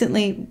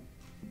recently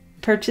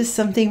purchase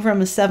something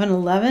from a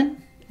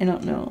 7-Eleven? I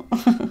don't know.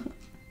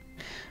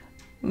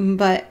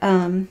 But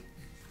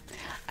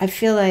I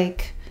feel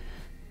like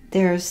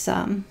there's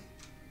a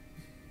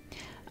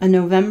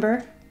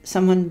November,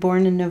 someone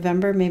born in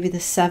November, maybe the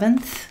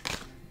 7th,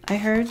 I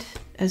heard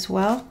as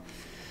well.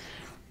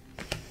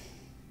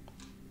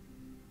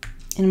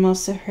 And I'm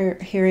also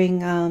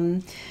hearing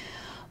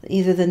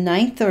either the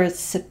 9th or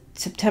it's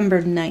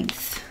September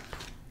 9th.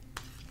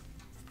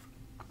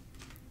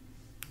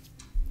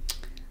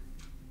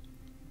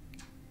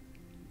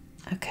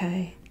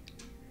 Okay.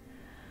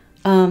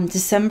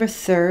 December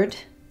 3rd,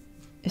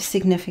 a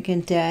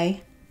significant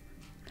day.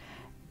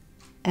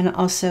 And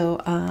also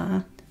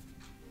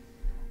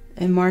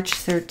in March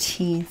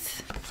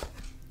 13th.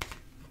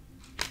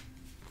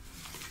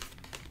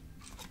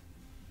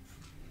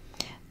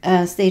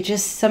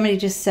 Somebody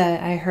just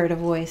said, I heard a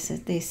voice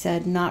that they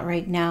said, not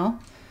right now.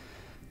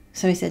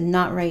 Somebody said,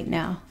 not right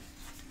now.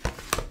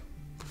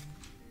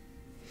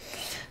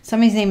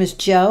 Somebody's name is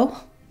Joe.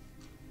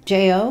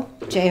 J-O,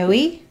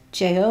 J-O-E,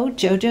 J-O,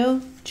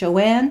 Jojo,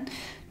 Joanne,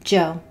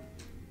 Joe.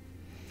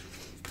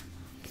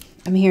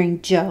 I'm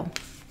hearing Joe.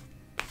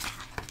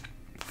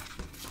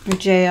 Or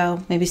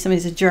J-O. Maybe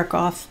somebody's a jerk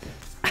off.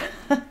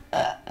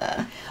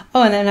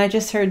 Oh, and then I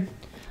just heard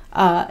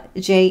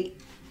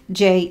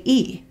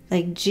J-E.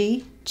 Like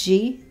G,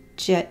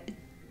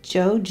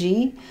 Joe,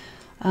 G.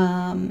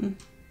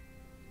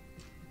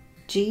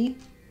 G,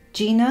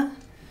 Gina.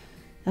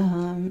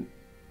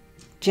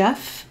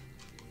 Jeff.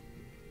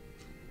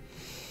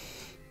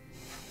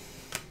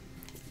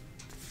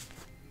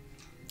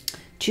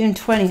 June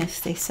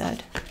 20th, they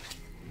said.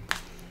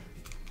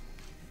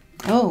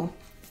 Oh.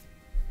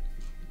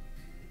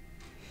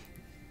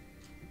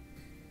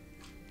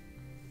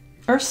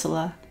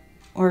 Ursula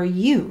or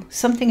you.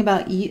 Something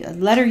about you,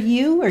 letter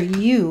U or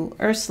you,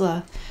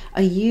 Ursula,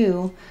 a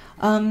U.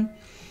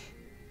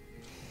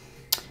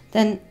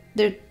 Then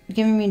they're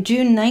giving me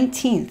June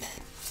 19th.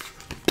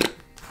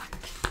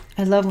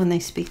 I love when they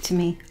speak to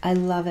me. I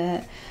love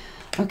it.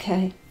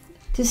 Okay.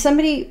 Did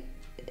somebody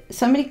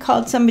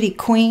called somebody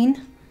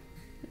queen?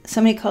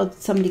 Somebody called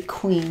somebody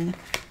queen.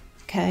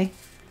 Okay.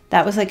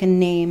 That was like a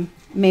name.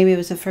 Maybe it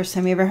was the first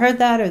time you ever heard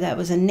that, or that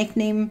was a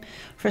nickname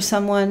for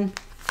someone.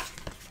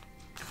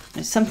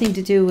 There's something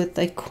to do with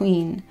like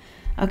queen.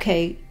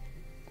 Okay.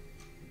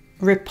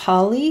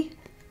 Ripali,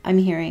 I'm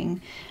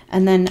hearing.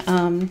 And then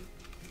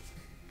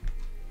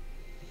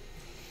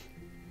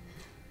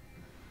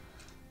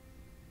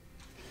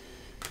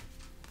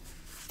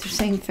they're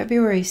saying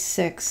February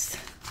 6th.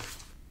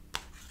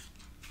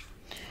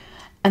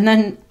 And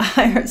then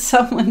I heard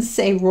someone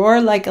say,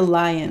 roar like a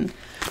lion.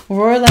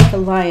 Roar like a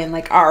lion,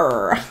 like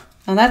arr.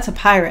 Now that's a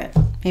pirate.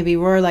 Maybe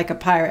roar like a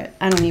pirate.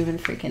 I don't even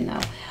freaking know.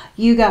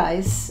 You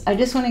guys, I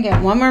just want to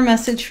get one more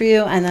message for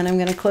you, and then I'm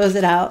going to close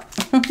it out.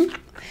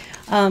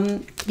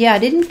 Yeah, I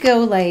didn't go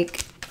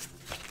like...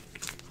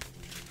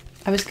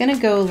 I was going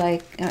to go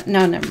like...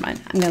 no, never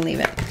mind. I'm going to leave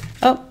it.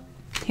 Oh,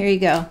 here you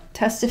go.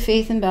 Test of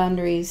faith and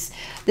boundaries.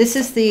 This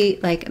is the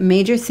like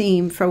major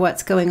theme for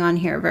what's going on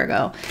here,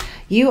 Virgo.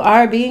 You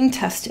are being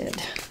tested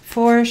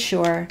for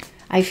sure.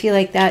 I feel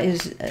like that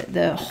is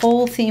the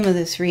whole theme of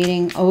this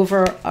reading,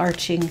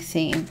 overarching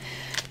theme.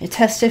 A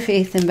test of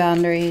faith and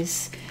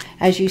boundaries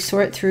as you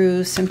sort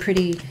through some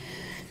pretty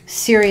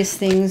serious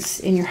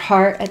things in your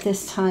heart at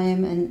this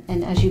time,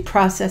 and as you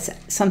process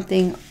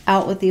something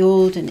out with the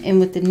old and in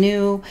with the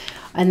new,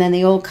 and then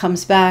the old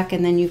comes back,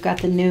 and then you've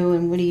got the new,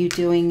 and what are you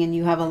doing, and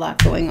you have a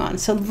lot going on.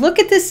 So look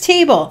at this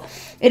table.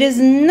 It is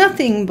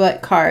nothing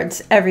but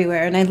cards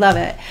everywhere, and I love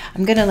it.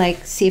 I'm gonna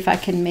like see if I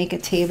can make a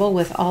table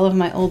with all of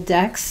my old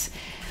decks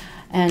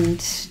and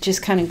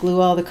just kind of glue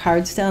all the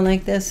cards down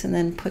like this, and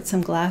then put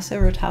some glass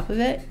over top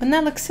of it. Wouldn't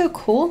that look so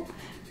cool?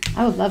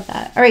 I would love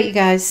that. All right, you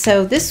guys.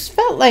 So this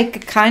felt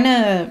like kind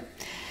of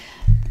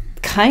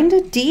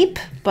deep,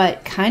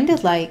 but kind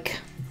of like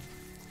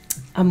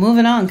a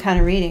moving on kind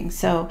of reading.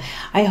 So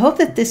I hope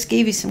that this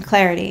gave you some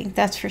clarity.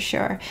 That's for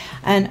sure.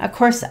 And of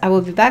course, I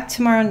will be back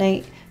tomorrow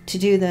night to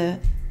do the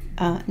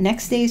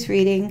next day's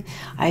reading.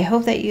 I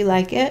hope that you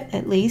like it.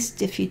 At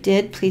least if you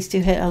did, please do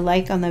hit a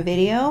like on the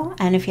video.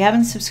 And if you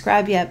haven't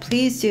subscribed yet,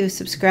 please do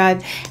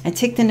subscribe and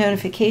tick the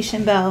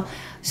notification bell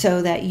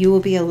so that you will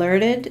be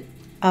alerted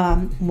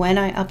when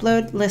I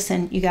upload.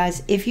 Listen, you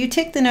guys, if you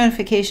tick the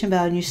notification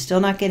bell and you're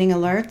still not getting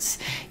alerts,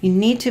 you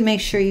need to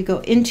make sure you go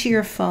into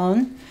your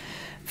phone.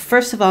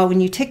 First of all,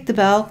 when you tick the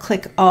bell,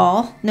 click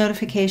all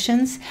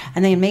notifications,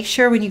 and then make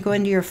sure when you go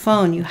into your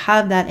phone, you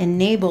have that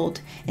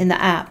enabled in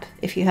the app,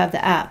 if you have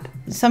the app.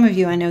 Some of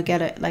you I know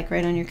get it like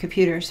right on your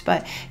computers,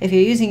 but if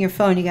you're using your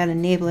phone, you got to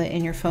enable it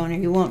in your phone or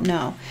you won't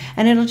know.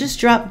 And it'll just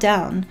drop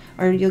down,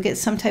 or you'll get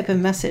some type of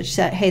message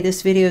that, hey,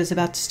 this video is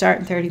about to start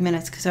in 30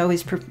 minutes, because I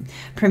always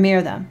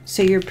premiere them.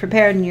 So you're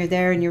prepared and you're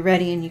there and you're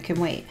ready and you can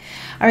wait.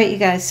 All right, you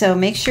guys, so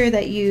make sure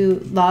that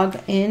you log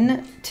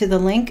in to the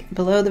link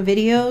below the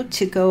video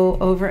to go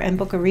over and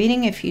book a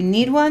reading if you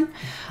need one.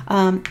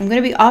 I'm going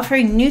to be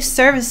offering new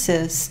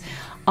services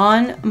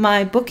on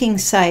my booking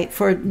site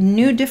for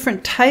new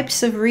different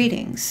types of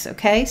readings.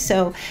 Okay,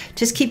 so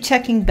just keep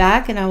checking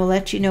back and I will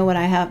let you know what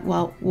I have,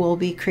 well, we'll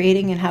be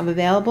creating and have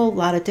available. A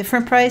lot of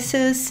different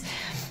prices,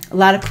 a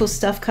lot of cool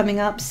stuff coming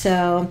up.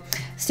 So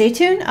stay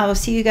tuned. I will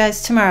see you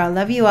guys tomorrow.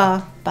 Love you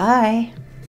all. Bye.